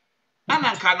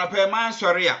 Ana nka no pe man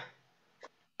sori a.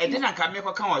 E de na nka me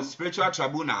ko kan spiritual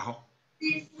trouble na ho.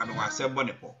 Ano wa se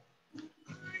bone po.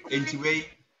 Enti we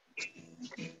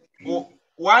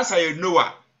once I know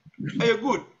a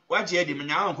good what ye di me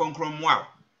nya konkron mu a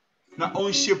na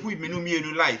on shape we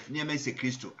menu life near me say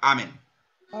Kristo. Amen.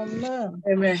 Amen.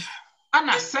 Amen. And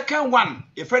a second one,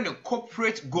 a friend of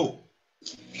corporate goal.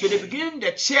 So they begin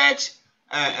the church,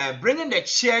 bringing the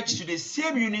church to the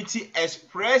same unity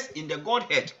expressed in the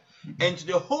Godhead and to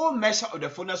the whole measure of the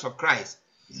fullness of Christ.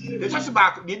 The church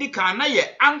about the Dikana ye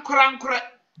ankra.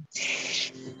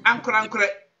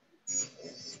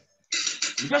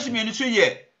 Just mean to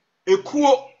ye a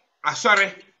cool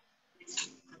sorry.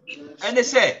 And they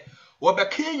say, what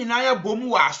became Naya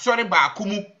Bomu are sorry ba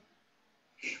kumu.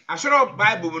 I saw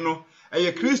Bible no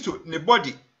a Christo ne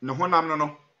body no honam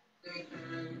no.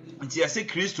 Until I say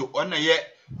Christo on a ye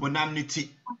honamnity.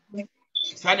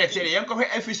 Sada tell the young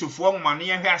Ephesians 4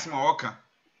 money and has my worker.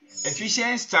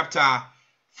 Ephesians chapter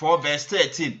 4 verse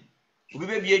 13. We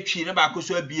be a tree about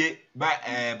so be by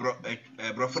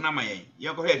Brofonamaye.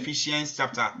 Young Ephesians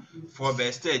chapter 4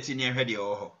 verse 13 and ready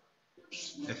oh.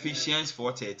 Ephesians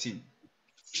 4:13.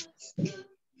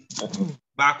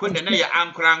 Back when the na ya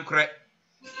ankra.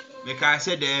 Make I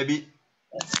say there be.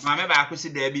 Mama back say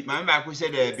there be. Mama back say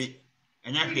there be.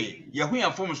 And ya hu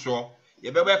yan form so.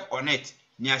 You be work on it.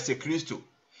 Near se Christo.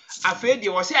 Afei de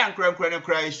wo say ankra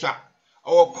iswa.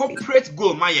 Our corporate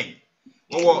goal mayen.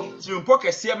 Owo simpo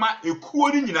kese ma ekuo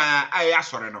ni nyina aye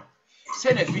asore no.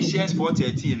 Say Ephesians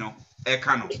 4:13 no. E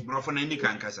ka no. Brofo na ndi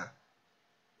kan kasa.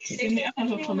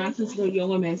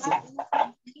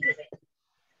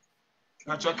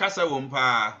 Pacho kasa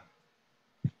wompa.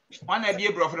 Wana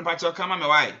bie brofo no pacho kama me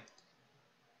why?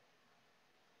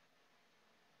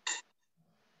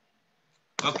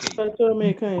 Okay. Pacho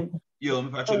me kind. Yo,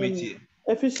 me pacho me tie.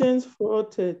 Ephesians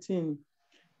 4:13.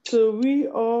 So we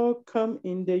all come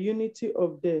in the unity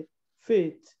of the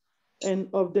faith and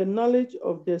of the knowledge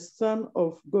of the Son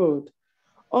of God,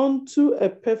 unto a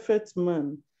perfect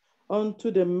man,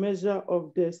 unto the measure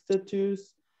of the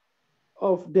status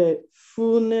of the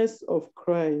fullness of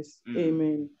Christ.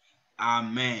 Amen.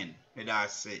 Amen.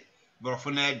 That's it.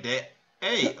 Brofone de.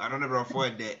 Hey, I don't know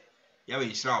brofone de. Ya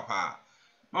we shrap ha.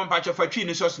 Mom patcho fa twi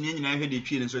ni so so nyina hwe de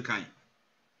twi ni so kan.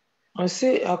 I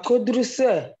say akodru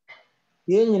se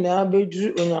ye nyina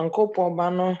bedru onyankopon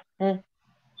ba no ho.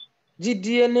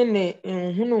 Gidie ne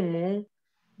nhunumu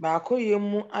ba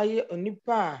akoyemu aye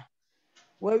onipa a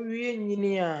wawie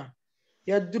nyini a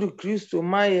yaduru Kristo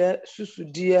maye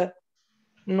susudie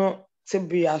no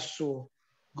tebia so.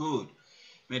 Good.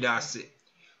 Me that's it.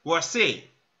 What say?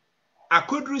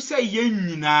 Akodru se ye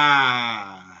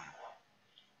nyina.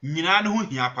 Nyina no ho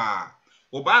hia pa.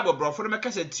 O Bible brofo no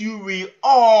make say we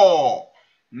all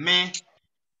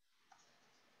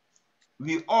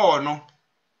no.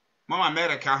 Mama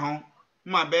America ho,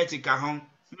 Mama Betty ka ho,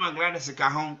 Mama Gladys ka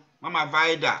ho, Mama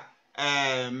Vida,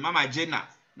 Mama Jenna,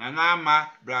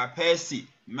 Nana Bra Percy,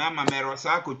 Mama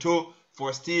Merosa Koto,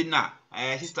 Faustina,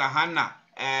 Sister Hannah,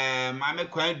 Mama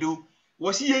Kwendu,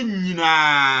 was ye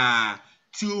nyina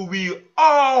till we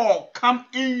all come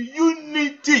in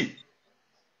unity.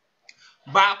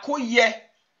 Bako ye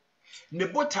ne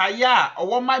botaya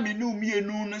owo ma me nu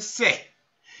mienu no se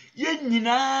ye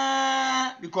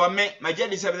nyina because my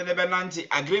journey say be nanti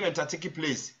agreement take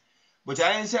place but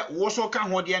I say wo so ka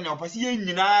ho de na opase ye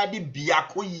nyina de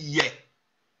biako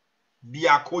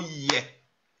ye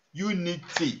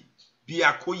unity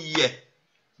biako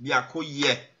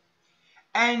ye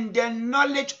and the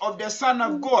knowledge of the Son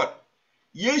of God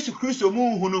Yesu Kristo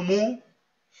mu hunu mu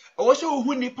also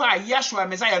who nipa Yeshua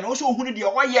Messiah and also who the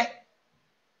oye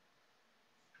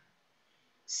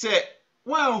say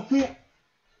well who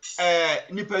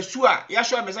nipa sua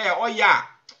Yeshua Messiah oya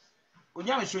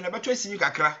onyame so na beto asini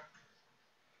kakra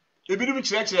ebidum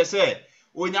kire say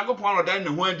onyankopon no dan ne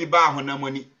ho adi ba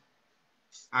honamani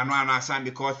ano asan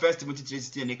because first Timothy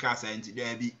 3:16 ne ka say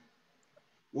there be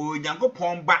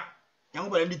onyankopon ba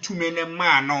yankopon ndi tume ne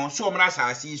ma no so omra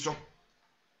asasi so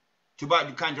to ba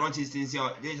the kind of things say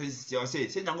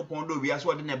yankopon do wi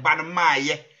aso de ne ba no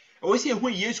maaye o se hu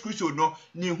Yesu Kristo no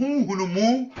ne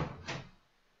hunumu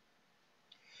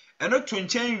eno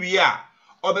tonchen wi a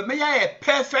obemeya a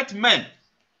perfect man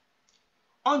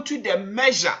unto the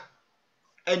measure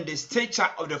and the stature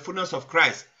of the fullness of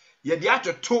Christ. Ye dia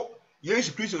to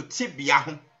Yesu Kristo tibia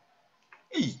ho.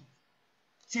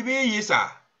 Tibia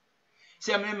yisa.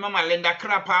 Se me mama Linda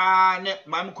Krapa ne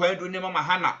mam Kwendu ne mama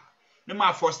Hannah ne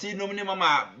ma Faustina ne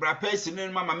mama Brapesi ne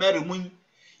mama Mary Mun.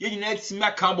 Ye nyina timi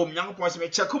aka bom Nyankopon se me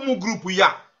check mu group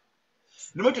ya.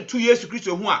 Ne mo to Yesu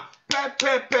Kristo ho a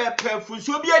pe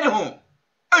funso bia ne ho.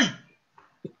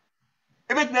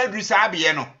 Ebet na adru sa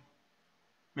bia no.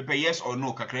 Me pe yes or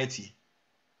no kakrati.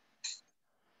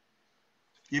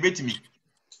 You bet me.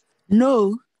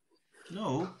 No.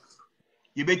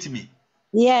 You bet me.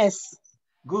 Yes.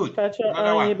 Good.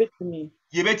 You bet me.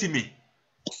 You bet me.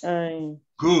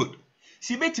 Good.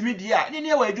 si betimi dia ne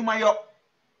ne wa adwuma yo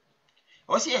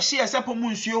o se ye hye sepo mu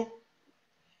nsuo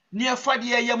ne afa de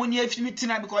ye mu ne afimi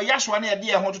tina because Yashua na ye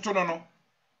de ho toto no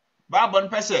Bible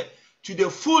pese to the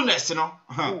fullness no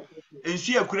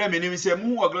nsuo akura menim se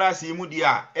mu wo glass yi mu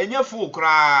dia enye full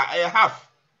kra half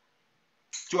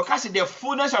to okase the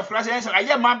fullness of Christ and say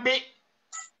aye mabe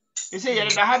e say ye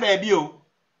da ha ba bi o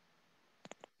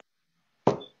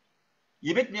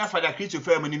ye bet me afa da Kristo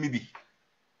fa mu ni bi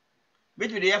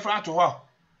bet me de ye fra to ho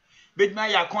bet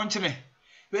me ya konchene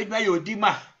bet me ya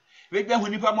odima bet me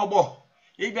hunipa mobo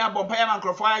ye bia bompa ya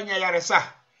mankrofo anya yaresa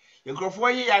ye krofo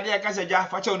ye ya de ka seja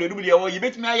fa cha onodum de wo ye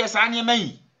bet me aye sa anye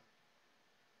man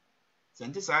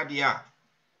sente sa de a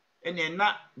ene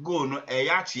na go no e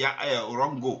ya chia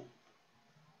wrong go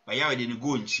ba ya we de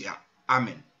go nchia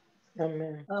amen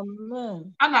Amen.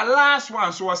 Amen. And the last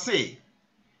one so say,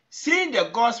 seeing the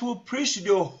gospel preached to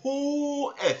the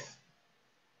whole earth,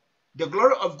 the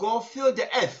glory of God filled the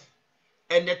earth,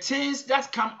 and the things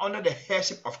that come under the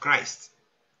headship of Christ.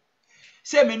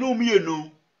 Say me no me no,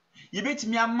 you bet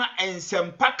me ama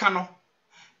ensempa ka no,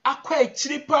 akwa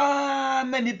echiri pa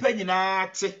mani pa nyina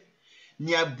ate,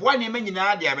 ni aboa ne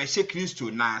nyina de abehye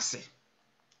Kristo na ase.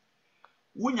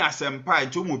 Wunya sempa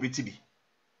nto mo betibi.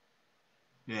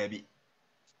 Na bi.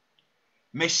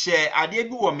 Me share ade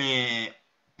bi wo me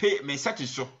set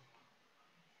so.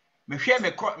 Me hwe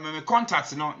me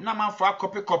contact no na manfo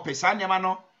copy sa nyama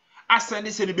no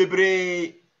asend se ni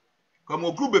bebre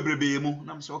komo group bebrebe mu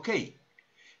na me say okay.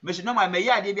 Me say no ma me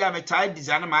ya ade bi a me tie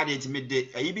design ma ade me de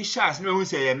ayi bi share na hu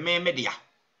say me dia.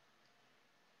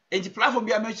 Enti platform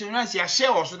bi a me say na say share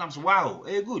also na me say wow,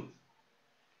 good.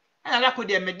 And I like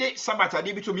de me de Sabbath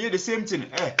ade bi to me the same thing.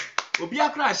 Obi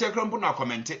akra share krompo na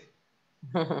comment.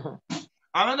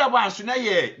 Another one so na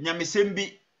ye nyamesem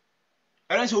bi.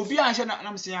 Eren se obi anhye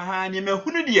na me se ha ne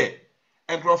mahunu de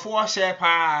enkrofo share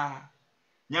pa.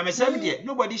 Nyamesem de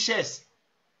nobody shares.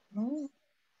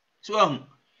 So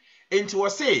into we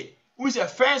say who is the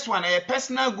first one a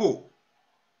personal goal.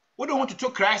 We don't want to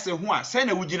talk Christ who a say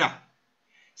na wugina.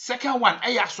 Second one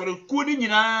aya soro ku ni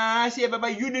nyina se beba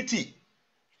unity.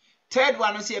 Third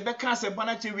one say be kan se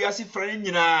bana che wiase friend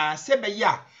nyina se be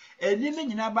ya enime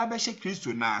nyina ba be hye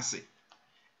Kristo na ase.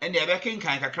 And the American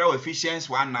can kakra Ephesians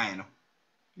 1:9 no.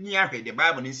 Ni ahwe the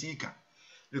Bible ni sika.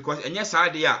 Because enye sa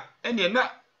de a ene na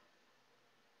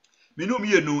menu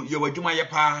mienu ye wadwuma ye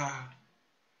pa.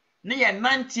 Ne ye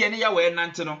nante ne ye we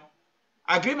nante no.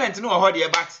 Agreement no ho de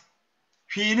but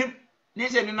hwini ne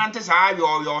se ne nante sa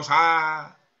yo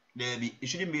sa. There be it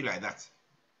shouldn't be like that.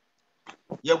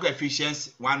 Ye go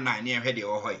Ephesians 1:9 ne hwe de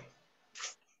ho hoy.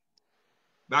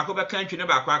 Ba ko be kan twene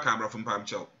ba ko aka amrofo mpam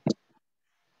chew.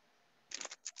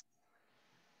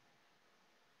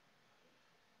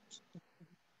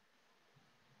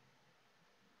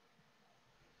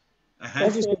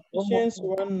 Ephesians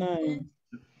 1:9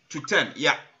 to 10,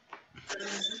 yeah.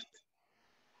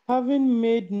 Having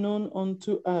made known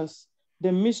unto us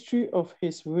the mystery of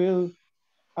his will,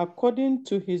 according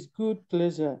to his good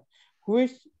pleasure,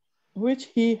 which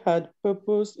he had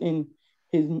purposed in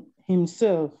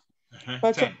himself.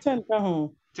 10,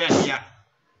 yeah.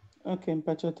 Okay,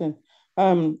 10.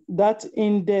 That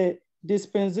in the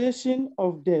dispensation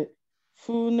of the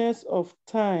fullness of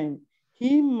time,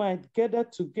 he might gather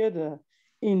together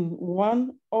in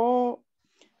one all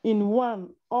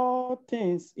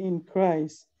things in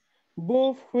Christ,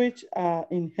 both which are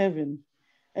in heaven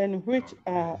and which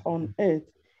are on earth,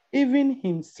 even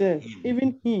him.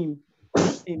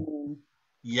 Amen.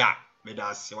 Yeah, but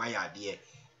that's why I dear.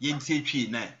 Yinti twi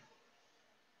na.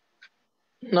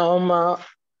 Na ma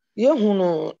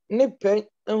yehunu ne pe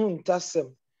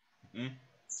ehuntasem.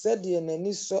 Sɛdeɛ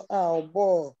n'ani so a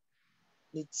ɔbɔɔ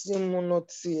ne tirim no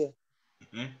teɛ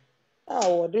a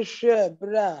wɔde hwɛ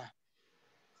ɛberɛ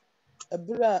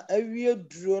a awie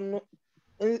duro no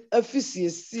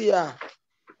afisiesie a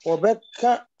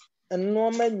wɔbɛka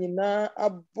nneɛma nyinaa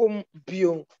abom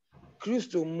bio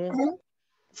Kristo mu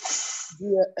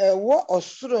deɛ ɛwɔ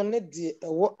ɔsoro ne deɛ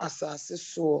ɛwɔ asase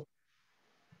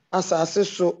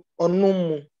so ɔno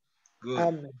mu.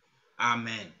 Amen.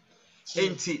 Amen.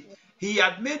 He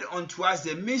had made unto us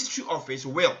the mystery of his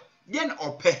will. Yen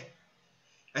ope.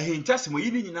 Ahintasimo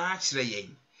yini nyina kyerɛ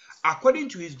yɛn. According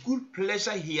to his good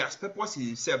pleasure, he has purposed in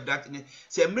himself that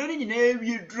se mmerɛ nyina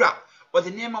wie dura or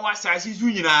the name of asase zu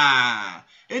nyina.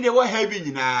 And they were heavy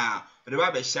nyina. But the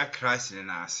Bible share Christ in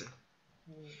ase.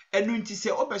 Ɛnu nti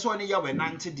sɛ ɔpɛ sɛ ɔne yɛ wɔ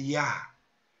nante deɛ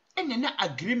a ɛnyɛ na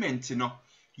agreement no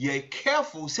yɛ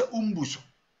careful sɛ umbu so.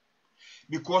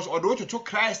 Because although to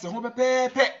Christ ho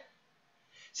pepepe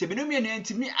se binu mi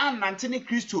ntimi anante ne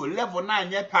Kristo level na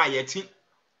anya pa yeti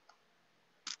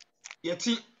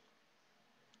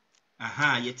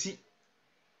Yeti.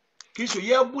 Kristo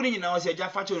ye bu ni nyina o se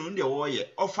jafa che no de wo ye.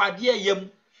 Ofade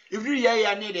yam. Ifiri ye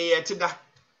ya ne de ye teda.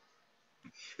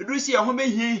 Edu si ho be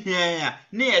hia ya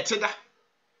ne ye teda.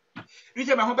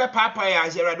 Rije ma ho be papa ya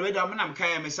azera do da menam kan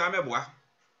ya mesa meboa.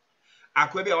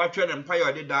 Akwa bi a watwe ne mpa ya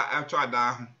odeda ato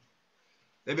ada ho.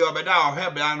 Ebi obeda o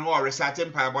hebla no o research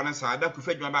mpa bo ne sa da ku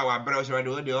fadwuma ba wa bre o se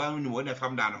do de o ni wo ne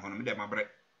fam da no ho no me de mabre.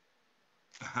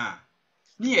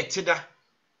 Ne ye teda.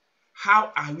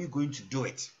 How are we going to do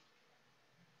it?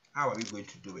 How are we going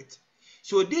to do it?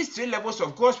 So these 3 levels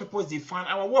of God's purpose define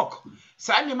our work.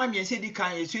 Sa ne ma me say di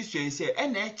kan Yesu say e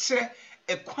na e kire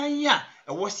ekwan a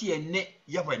e wo se ene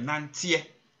ye we nante.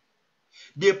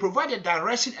 They provide the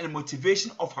direction and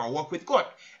motivation of our work with God.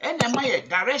 And then my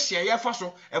direction ye fa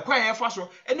so, ekwan ye fa so,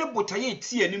 ene botaye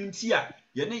ti anim ti a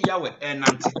ye ne yawe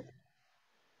enante.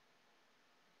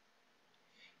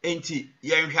 Enti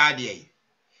ye nhwa de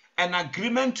an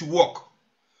agreement to work.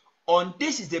 On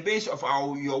this is the base of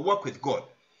your work with God.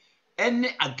 Any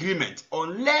agreement,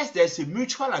 unless there's a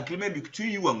mutual agreement between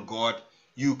you and God,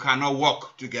 you cannot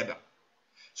work together.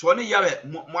 So when you have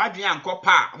mo adwan anko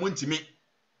pa montimi.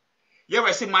 You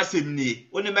will say masem ni,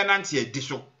 oni menante e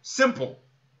diso. Simple.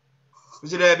 You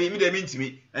say there be me de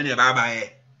mintimi, and ye bye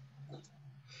bye.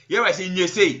 You will say nye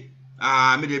say,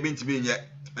 me de mintimi nye,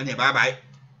 and ye bye bye.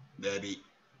 There be.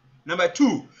 Number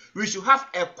 2, we should have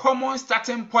a common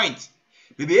starting point.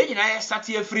 Maybe you start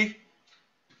here free.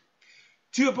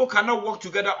 2 people cannot work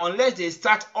together unless they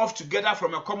start off together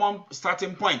from a common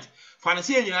starting point.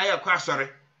 Fancy you sorry.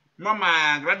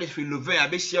 Mama Gradishfield Louvain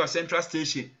Abishia Central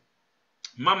Station.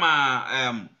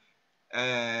 Mama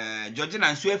Georgina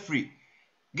and Swefree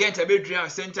get a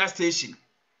bit Central Station.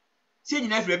 See you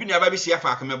never been a baby share for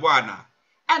Kameboana.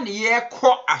 And ye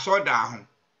caught a short down.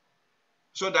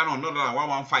 So down on another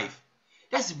 115.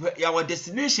 That's our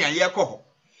destination. Ye call.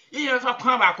 You never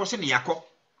come back question Yako.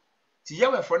 See, you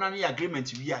have for any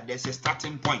agreement we are there's a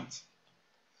starting point.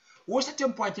 What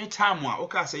starting point in time?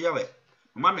 Okay, say yawe.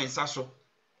 Mama and Sasso.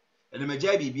 And the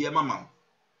Majabi be a mama.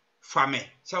 Fame.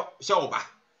 So ba.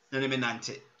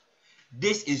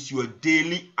 This is your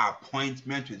daily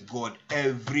appointment with God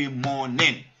every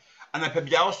morning. And I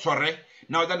pebia sorry.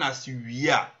 Now that as we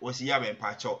are was yawe and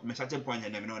pacho. Me certain point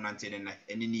and no nante and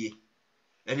any.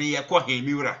 And ye call him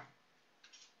Mura.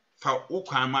 For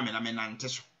Oka mamma and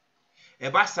Menantes.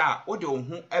 Ebasa, o de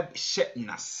ohun she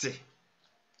na se.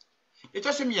 It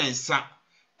just means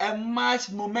a much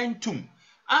momentum.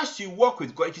 As you work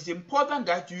with God, it is important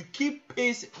that you keep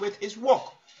pace with His work.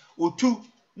 O2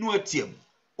 no atiem.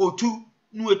 O2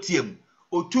 no atiem.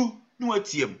 O2 no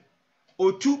atiem.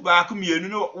 O2 ba ku mienu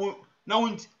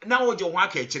no na wo je ho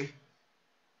akechire.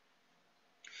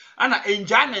 Ana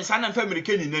enja na nsa na family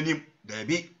keni nanim. Da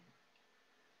bi.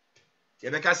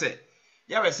 Yebeka se,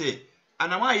 yawe se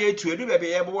anama ye tu edu bebe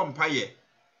ye bo mpaye.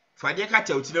 Fade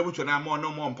kata otire buto na mo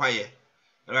no mo mpaye.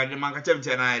 Rade man kata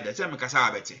mte na ide, se me kasa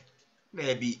abete.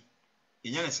 Na bi.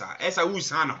 Enye ne sa, esa wu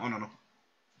sa na hono no.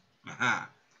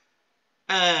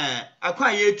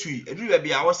 Akwa ye tu edu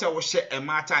bebe a wo se wo hye e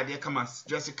mata ade kama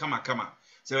dress kama.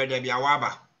 Se rade bia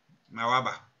waba. Na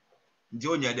waba. Nje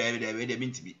onya de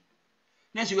mintibi.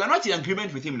 Now so you are not in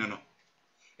agreement with him no.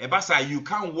 Ebasa you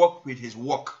can't work with his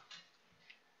work.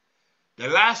 The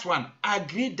last one,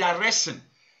 agree direction.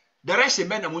 Direction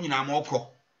means that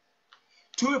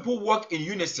 2 people work in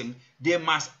unison. They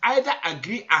must either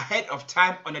agree ahead of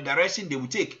time on the direction they will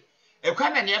take. A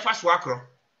kind of near fast worker,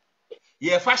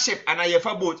 ye fast ship and a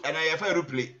fa boat and a fa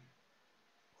replay.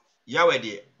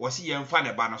 Yahweh was he and fan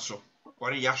a banner so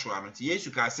or Yashua. Yes,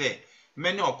 you can say,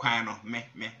 men no quano, me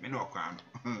no quano.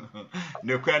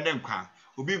 No quan them can.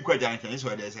 Who be quite giant is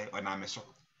what they say on Ameso.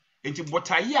 Into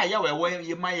Botaya Yahweh where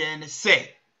you might say,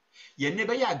 ye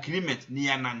never your agreement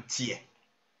near Nantie.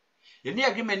 Ye near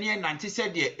agreement near Nantie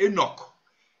said ye Enoch,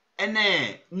 and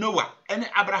Noah, and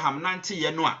Abraham Nantie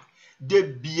ye Noah, de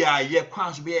bia ye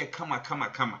quans be a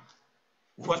kama.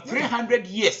 For 300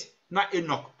 years, not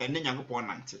Enoch, and then young upon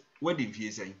Nantie. What did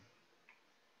you say?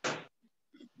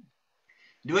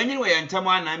 Do anyway and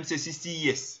Taman I'm say 60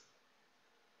 years.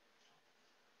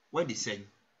 What did say?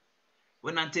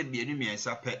 When Nantie be enemy and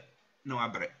sapet. No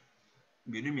abre.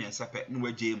 Menumi and sapet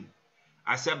no jam.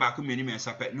 I said back menumi and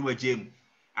sapet no jam.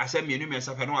 I said menumi and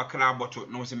sapet no akra bottle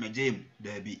no se me jam.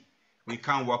 There be. We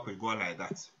can't work with God like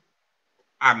that.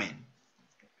 Amen.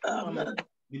 Amen.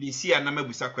 We see a number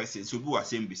of questions. So go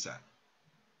same bisa.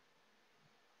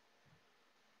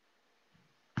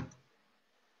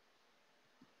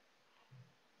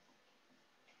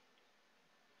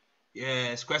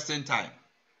 Yes, question time.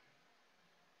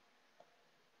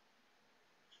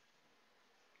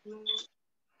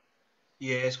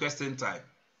 Yes, question time.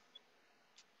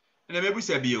 na mebu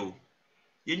se bio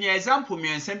yenya example me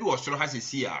ensa bi wo soro ha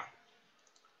sesi a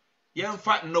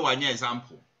yemfa Noah nya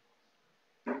example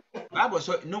Bible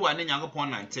so Noah ne Nyankopon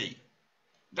nante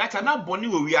that na boni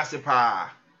wo wiase pa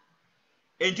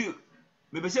enti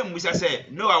me be se mmusa se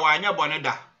Noah wa anya boni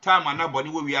da time na boni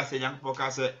wo wiase Nyankopon ka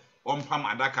se ompam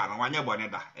adaka no wa anya boni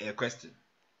da a question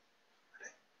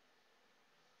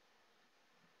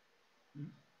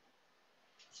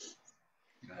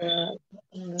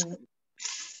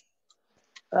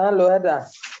Hello, Ada.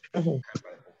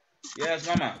 Yes,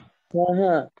 mama.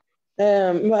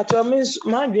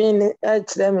 My dream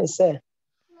let me say.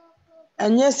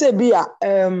 And yes, be a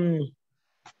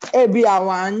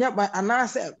one, and I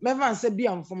said, Mevan said, be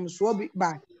from Swabi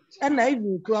back. And I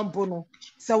even crumpono.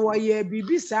 So, why ye be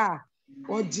bizarre?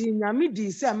 Or Gina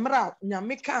Midi say, Mra,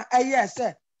 Yamika, yes,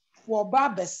 sir. For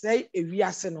Baba say, if we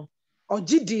are seno. Or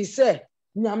GD say,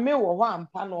 Yame or one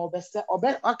pan or best or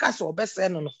best or best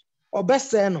seno. Or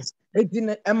best seno. It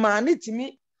didn't a man it to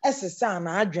me as a son,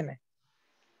 Adrian.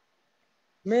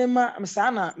 Mema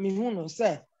msana mihuno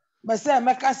say. But say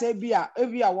meka say bia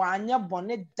wanya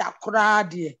bone da kra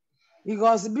de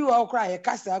because bi wa kra ye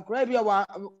kasa kra bia wa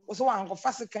so wa anko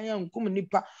fase kan ya nkum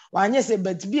nipa wanya say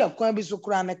but bia kwan bi so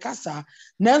kra ne kasa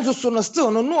nanzo so no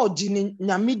still no ogi ni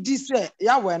nyame di say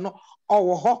ya we no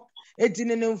owo ho eti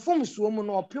ne mfom so mu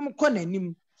no opem ko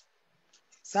nanim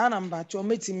sana mba cho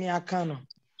metimi aka no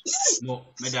No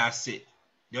me da say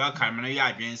de wa kan me no ya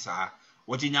adwen sa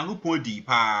woji Nyankopon di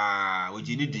pa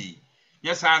woji ni di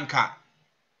yes anka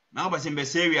na oba simbe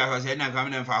seria so say na kam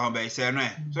na mfa ho be say no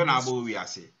so na abo wi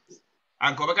ase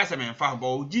anka obeka se me mfa ho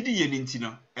bo gidi ye nti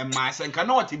no e ma se nka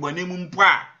na oti bone mu mpo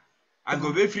a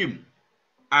anka be film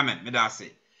amen me da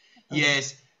say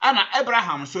yes ana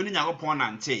Abraham so ni Nyankopon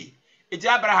nante eti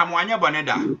Abraham wanya bone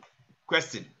da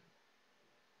question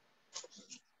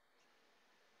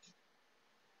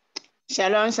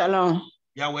Shalom.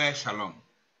 Yahweh shalom.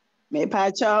 Me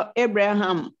pacho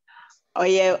Abraham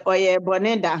oye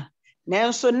boneda.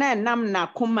 Nenso na nam na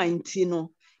kuma nti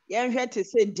no. Yenhwe te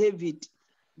say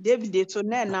David so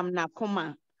na nam na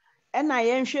kuma. Ena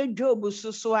yenhwe Job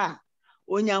suso a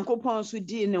Onyankopon so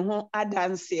di ne ho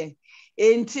adanse.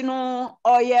 Enti no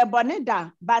oye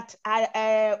boneda but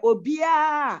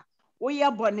obia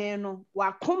oye bone no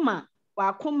wakuma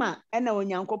ena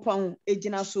Onyankopon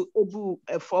ejina so obu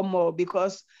formal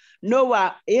because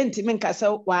Noah yentimi nkasa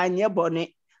wanye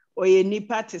bone oye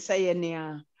nipa te seye ne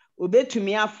a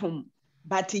obetumi afom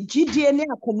but gidie ne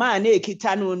akoma na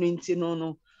ekita no no nti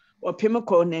no opem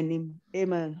ko nanim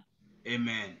amen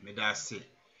Me da say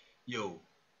yo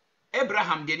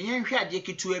Abraham de ne hwe ade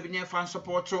kitu abi ne fan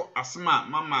support asma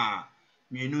mama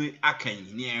mienu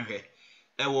akan ne hwe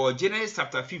Genesis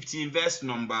chapter 15 verse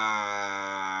number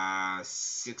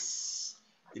 6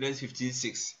 Genesis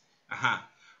 15:6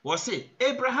 was say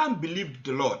Abraham believed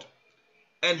the Lord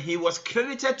and he was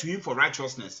credited to him for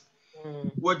righteousness.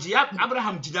 Woji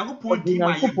Abraham Nyankopon di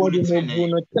ma ye bonitene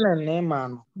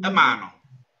no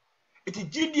iti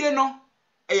gidie no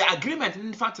agreement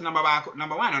in fact number 1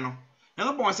 no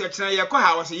Nyankopon say kire ye ko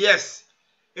ha was yes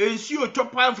ensuo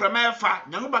topan from efa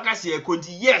Nyankopon ka say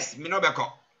konti yes me no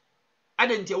beko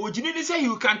adentia wojini say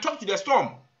you can talk to the storm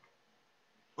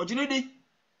wojini di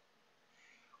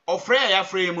ofre ya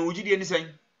frame wojidi ni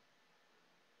sen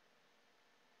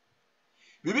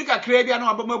bibi kakra bia na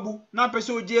abamabu na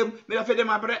pese ogiem me da fede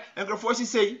mabre enkrofo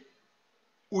sisei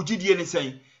wojidi ni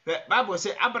sen Bible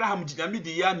say Abraham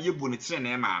dinamidi ya me yebu ne tere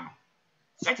na ma no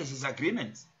that is his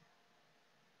agreement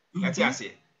that you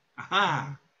say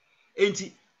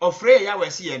enti ofre ya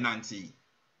wesi ye nanti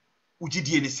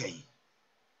wojidi ni sen.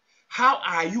 How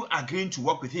are you agreeing to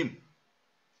work with him?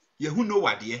 Yehu know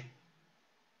what dear.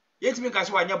 Yet me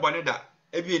kaso anya bone da.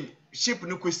 Ebi ship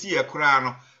no kwesi e kura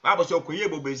no. Bible say okoye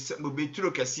bobe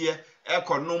turo kese e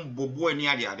konom bobo ani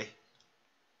ade.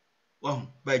 Oh,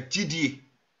 but GDA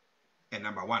and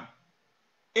number 1.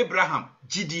 Abraham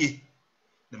GDA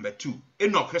number 2.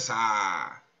 Enoch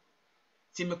sa.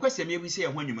 Ti me kwese me bi say e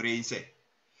ho nwumre yin say.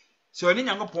 So oni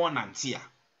Nyankopon nante a.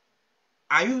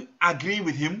 Are you agreeing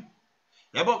with him?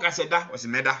 Yabo ka se da was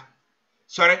meda.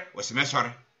 Sorry, was me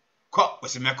sorry. Ko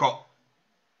was me ko.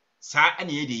 Sa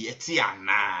ani ye di yeti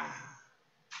ana.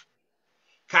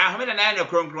 Ka homeda na na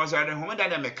kronkron so de homeda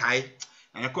na mekai.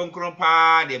 Na kronkron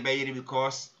pa de be yiri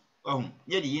because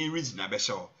ye di yin reason na be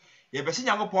show. Ye be se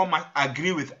Nyankopon must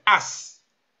agree with us.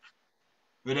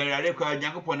 We dey ready ko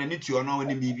Nyankopon na nituo no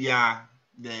ni bibia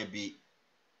there be.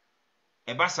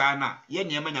 E ba sa na ye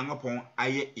niam Nyankopon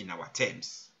aye in our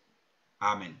terms.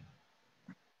 Amen.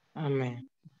 Amen.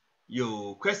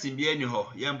 Yo, question be any ho.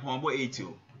 Yam pombo 80.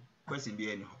 Question be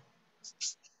any ho.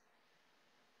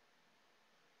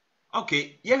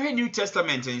 Okay, you have a New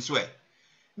Testament in swear.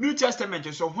 New Testament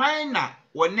so why na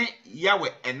wone Yahweh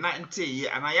and 90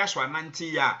 year and Ayashwa 90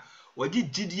 year or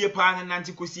did GDA pan and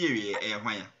Nanti Kusi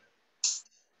why?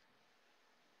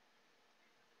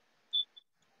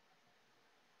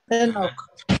 Enoch.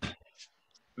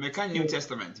 Make a New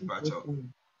Testament, Pacho.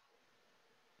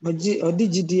 But or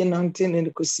did GDA 19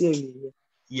 and Kusi?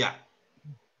 Yeah.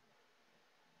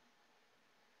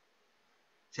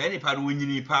 Say any part when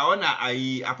you pa on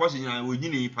I apostle when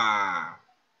you pa.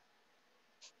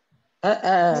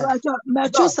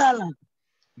 Methuselah.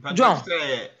 John.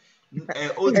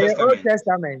 Old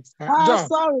Testament. John.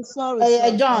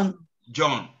 Sorry.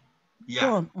 John.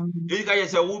 Yeah. You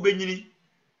guys say who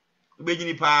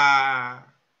benyini pa.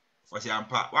 Was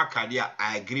ampa wakadia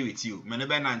I agree with you. Mene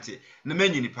benante. Ne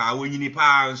menyini pa wonyini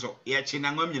pa nso. Ye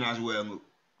china ngom nyina so wangu.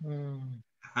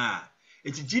 Ha.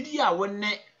 Eti gidi a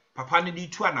wonne papa ne di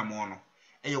tu anamo no.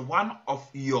 E one of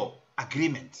your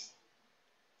agreement.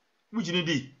 Wujini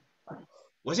di.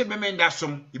 Was it memenda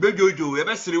som? Ibejojo,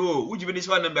 ebe siriwo, wuji be this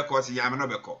one number cause yam no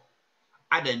beko.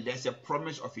 And then there's a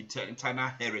promise of eternal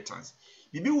inheritance.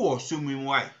 Bibi wo sum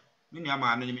why? Mini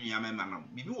ama no mini ama no.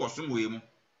 Bibi wo sum we mu.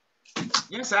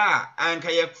 Yes sir,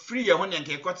 anka ye free ye ho ne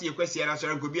anka ye kwati ye kwasi ara so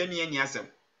anko bia ne ani asem.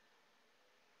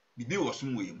 Bibi wo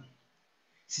sum we mu.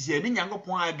 Sisi ani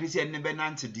Nyankopon agree say ne be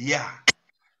nante de a.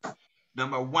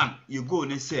 Number 1, you go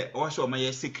and say, also my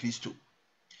yes Christo.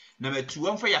 Number 2,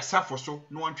 one for your suffer so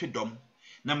no one to dom.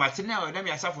 Number 3, now let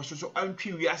me suffer so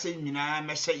until we are saying, Mina,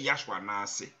 may say Yashua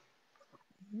Nasi.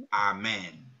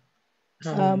 Amen.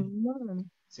 Amen.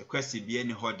 The question be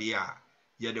any hodia.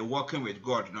 You're the walking with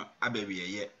God, no Abbey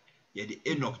yet. You're the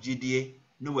Enoch GDA,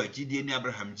 no where GDA,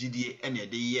 Abraham GDA, any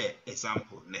day year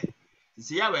example. Ne.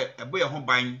 See, I a boy home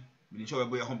buying, when you show a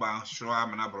boy home buying, Shra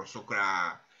Manabro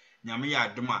Sokra.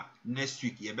 Nyamiya Duma next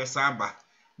week, ye besamba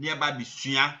nearby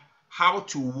bisua how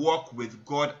to walk with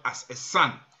God as a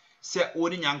son. Say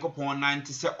odi Nyankopon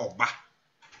 90 say oba.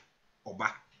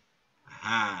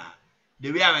 Aha.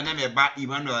 The way I name ba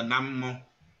Emmanuel nam mo.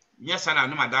 Yes, I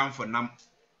know madam for nam.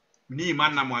 Ni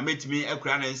man nam wa metimi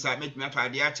akura na inside metimi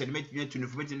atade a che metimi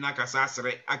tunufu metimi na kasa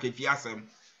asere akefi asem.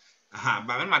 Aha,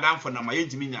 ba madam for nam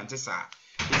ayentimi nyante sa.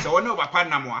 It's a one over papa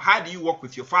nam. How do you walk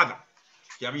with your father?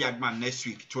 Yami Yadman next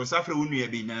week. To suffer unu ye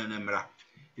be na mra.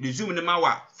 It is zoom na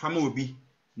wa fama obi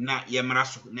na ye mra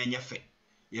so na nyefe.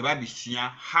 Ye ba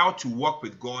bisua how to walk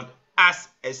with God as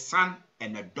a son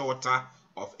and a daughter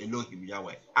of Elohim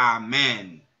Yahweh.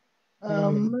 Amen.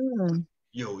 Amen.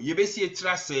 Yo, ye be see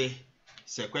tra say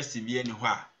question bi eni ho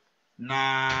a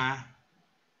na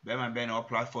be ma be na o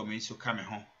platform so come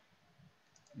ho.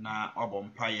 Na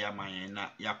obompa ye aman na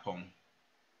yapon.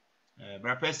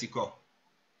 Bra Pesiko.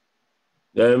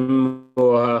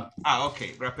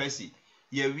 Okay, Brapesi.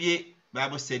 Ye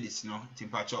Bible studies no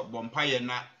timpacho bompa ye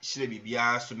na shire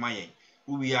bibia so mayen.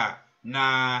 Uwi a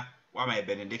na wa my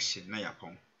benediction na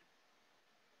yapon.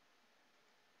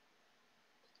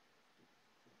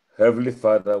 Heavenly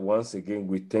Father, once again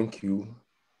we thank you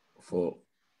for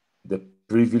the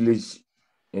privilege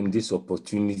and this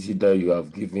opportunity that you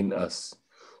have given us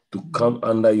to come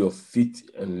under your feet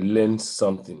and learn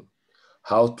something,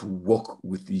 how to walk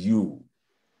with you,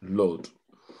 Lord.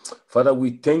 Father,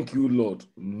 we thank you, Lord.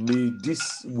 May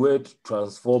this word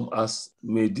transform us.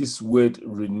 May this word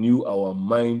renew our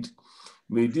mind.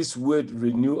 May this word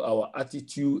renew our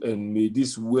attitude, and may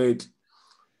this word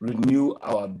renew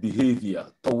our behavior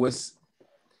towards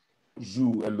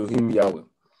you, Elohim Yahweh.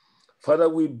 Father,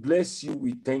 we bless you.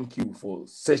 We thank you for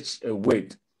such a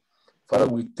word. Father,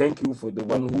 we thank you for the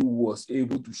one who was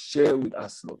able to share with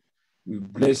us, Lord. We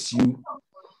bless you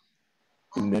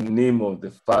in the name of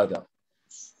the Father.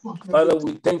 Father,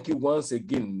 we thank you once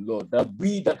again, Lord, that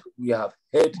we have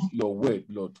heard your word,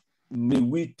 Lord, may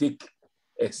we take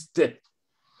a step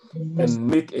and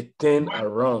make a turn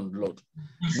around, Lord.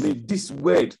 May this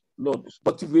word, Lord,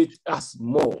 motivate us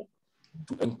more,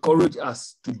 to encourage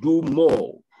us to do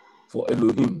more for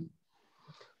Elohim.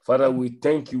 Father, we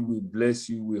thank you, we bless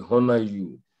you, we honor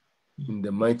you. In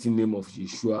the mighty name of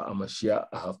Yeshua HaMashiach,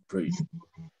 I have prayed.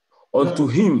 Unto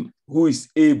him who is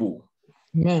able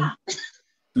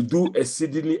to do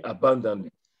exceedingly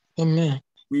abundantly. Amen.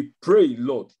 We pray,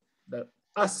 Lord, that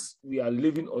as we are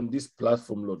living on this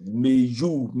platform, Lord, may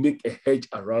you make a hedge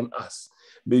around us.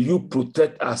 May you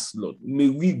protect us, Lord. May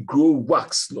we grow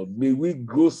wax, Lord. May we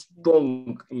grow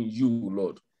strong in you,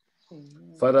 Lord.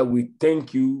 Father, we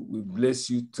thank you. We bless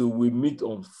you till we meet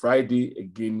on Friday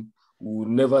again. We will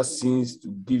never cease to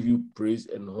give you praise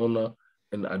and honor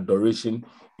and adoration.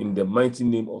 In the mighty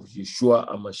name of Yeshua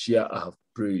HaMashiach, I have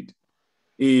prayed.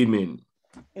 Amen.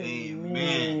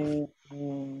 Amen.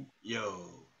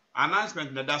 Yo.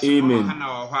 announcement na da so Amen. mama hana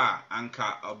wo ha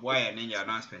anka oboa ne ya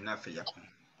announcement na fe yakon.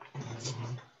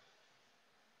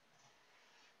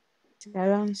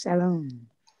 Shalom, shalom.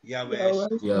 Yahweh.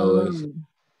 Yahweh.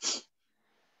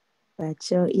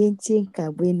 Pacho, yenti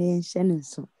kabwene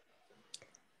shanenso.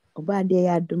 Oba de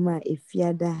ya duma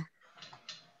efiada.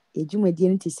 Ejumadi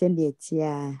no ti send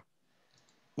etia.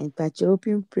 And pacho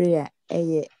open prayer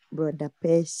brother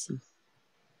Percy.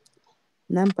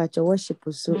 Nam pacho worship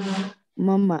so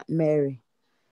Mama Mary.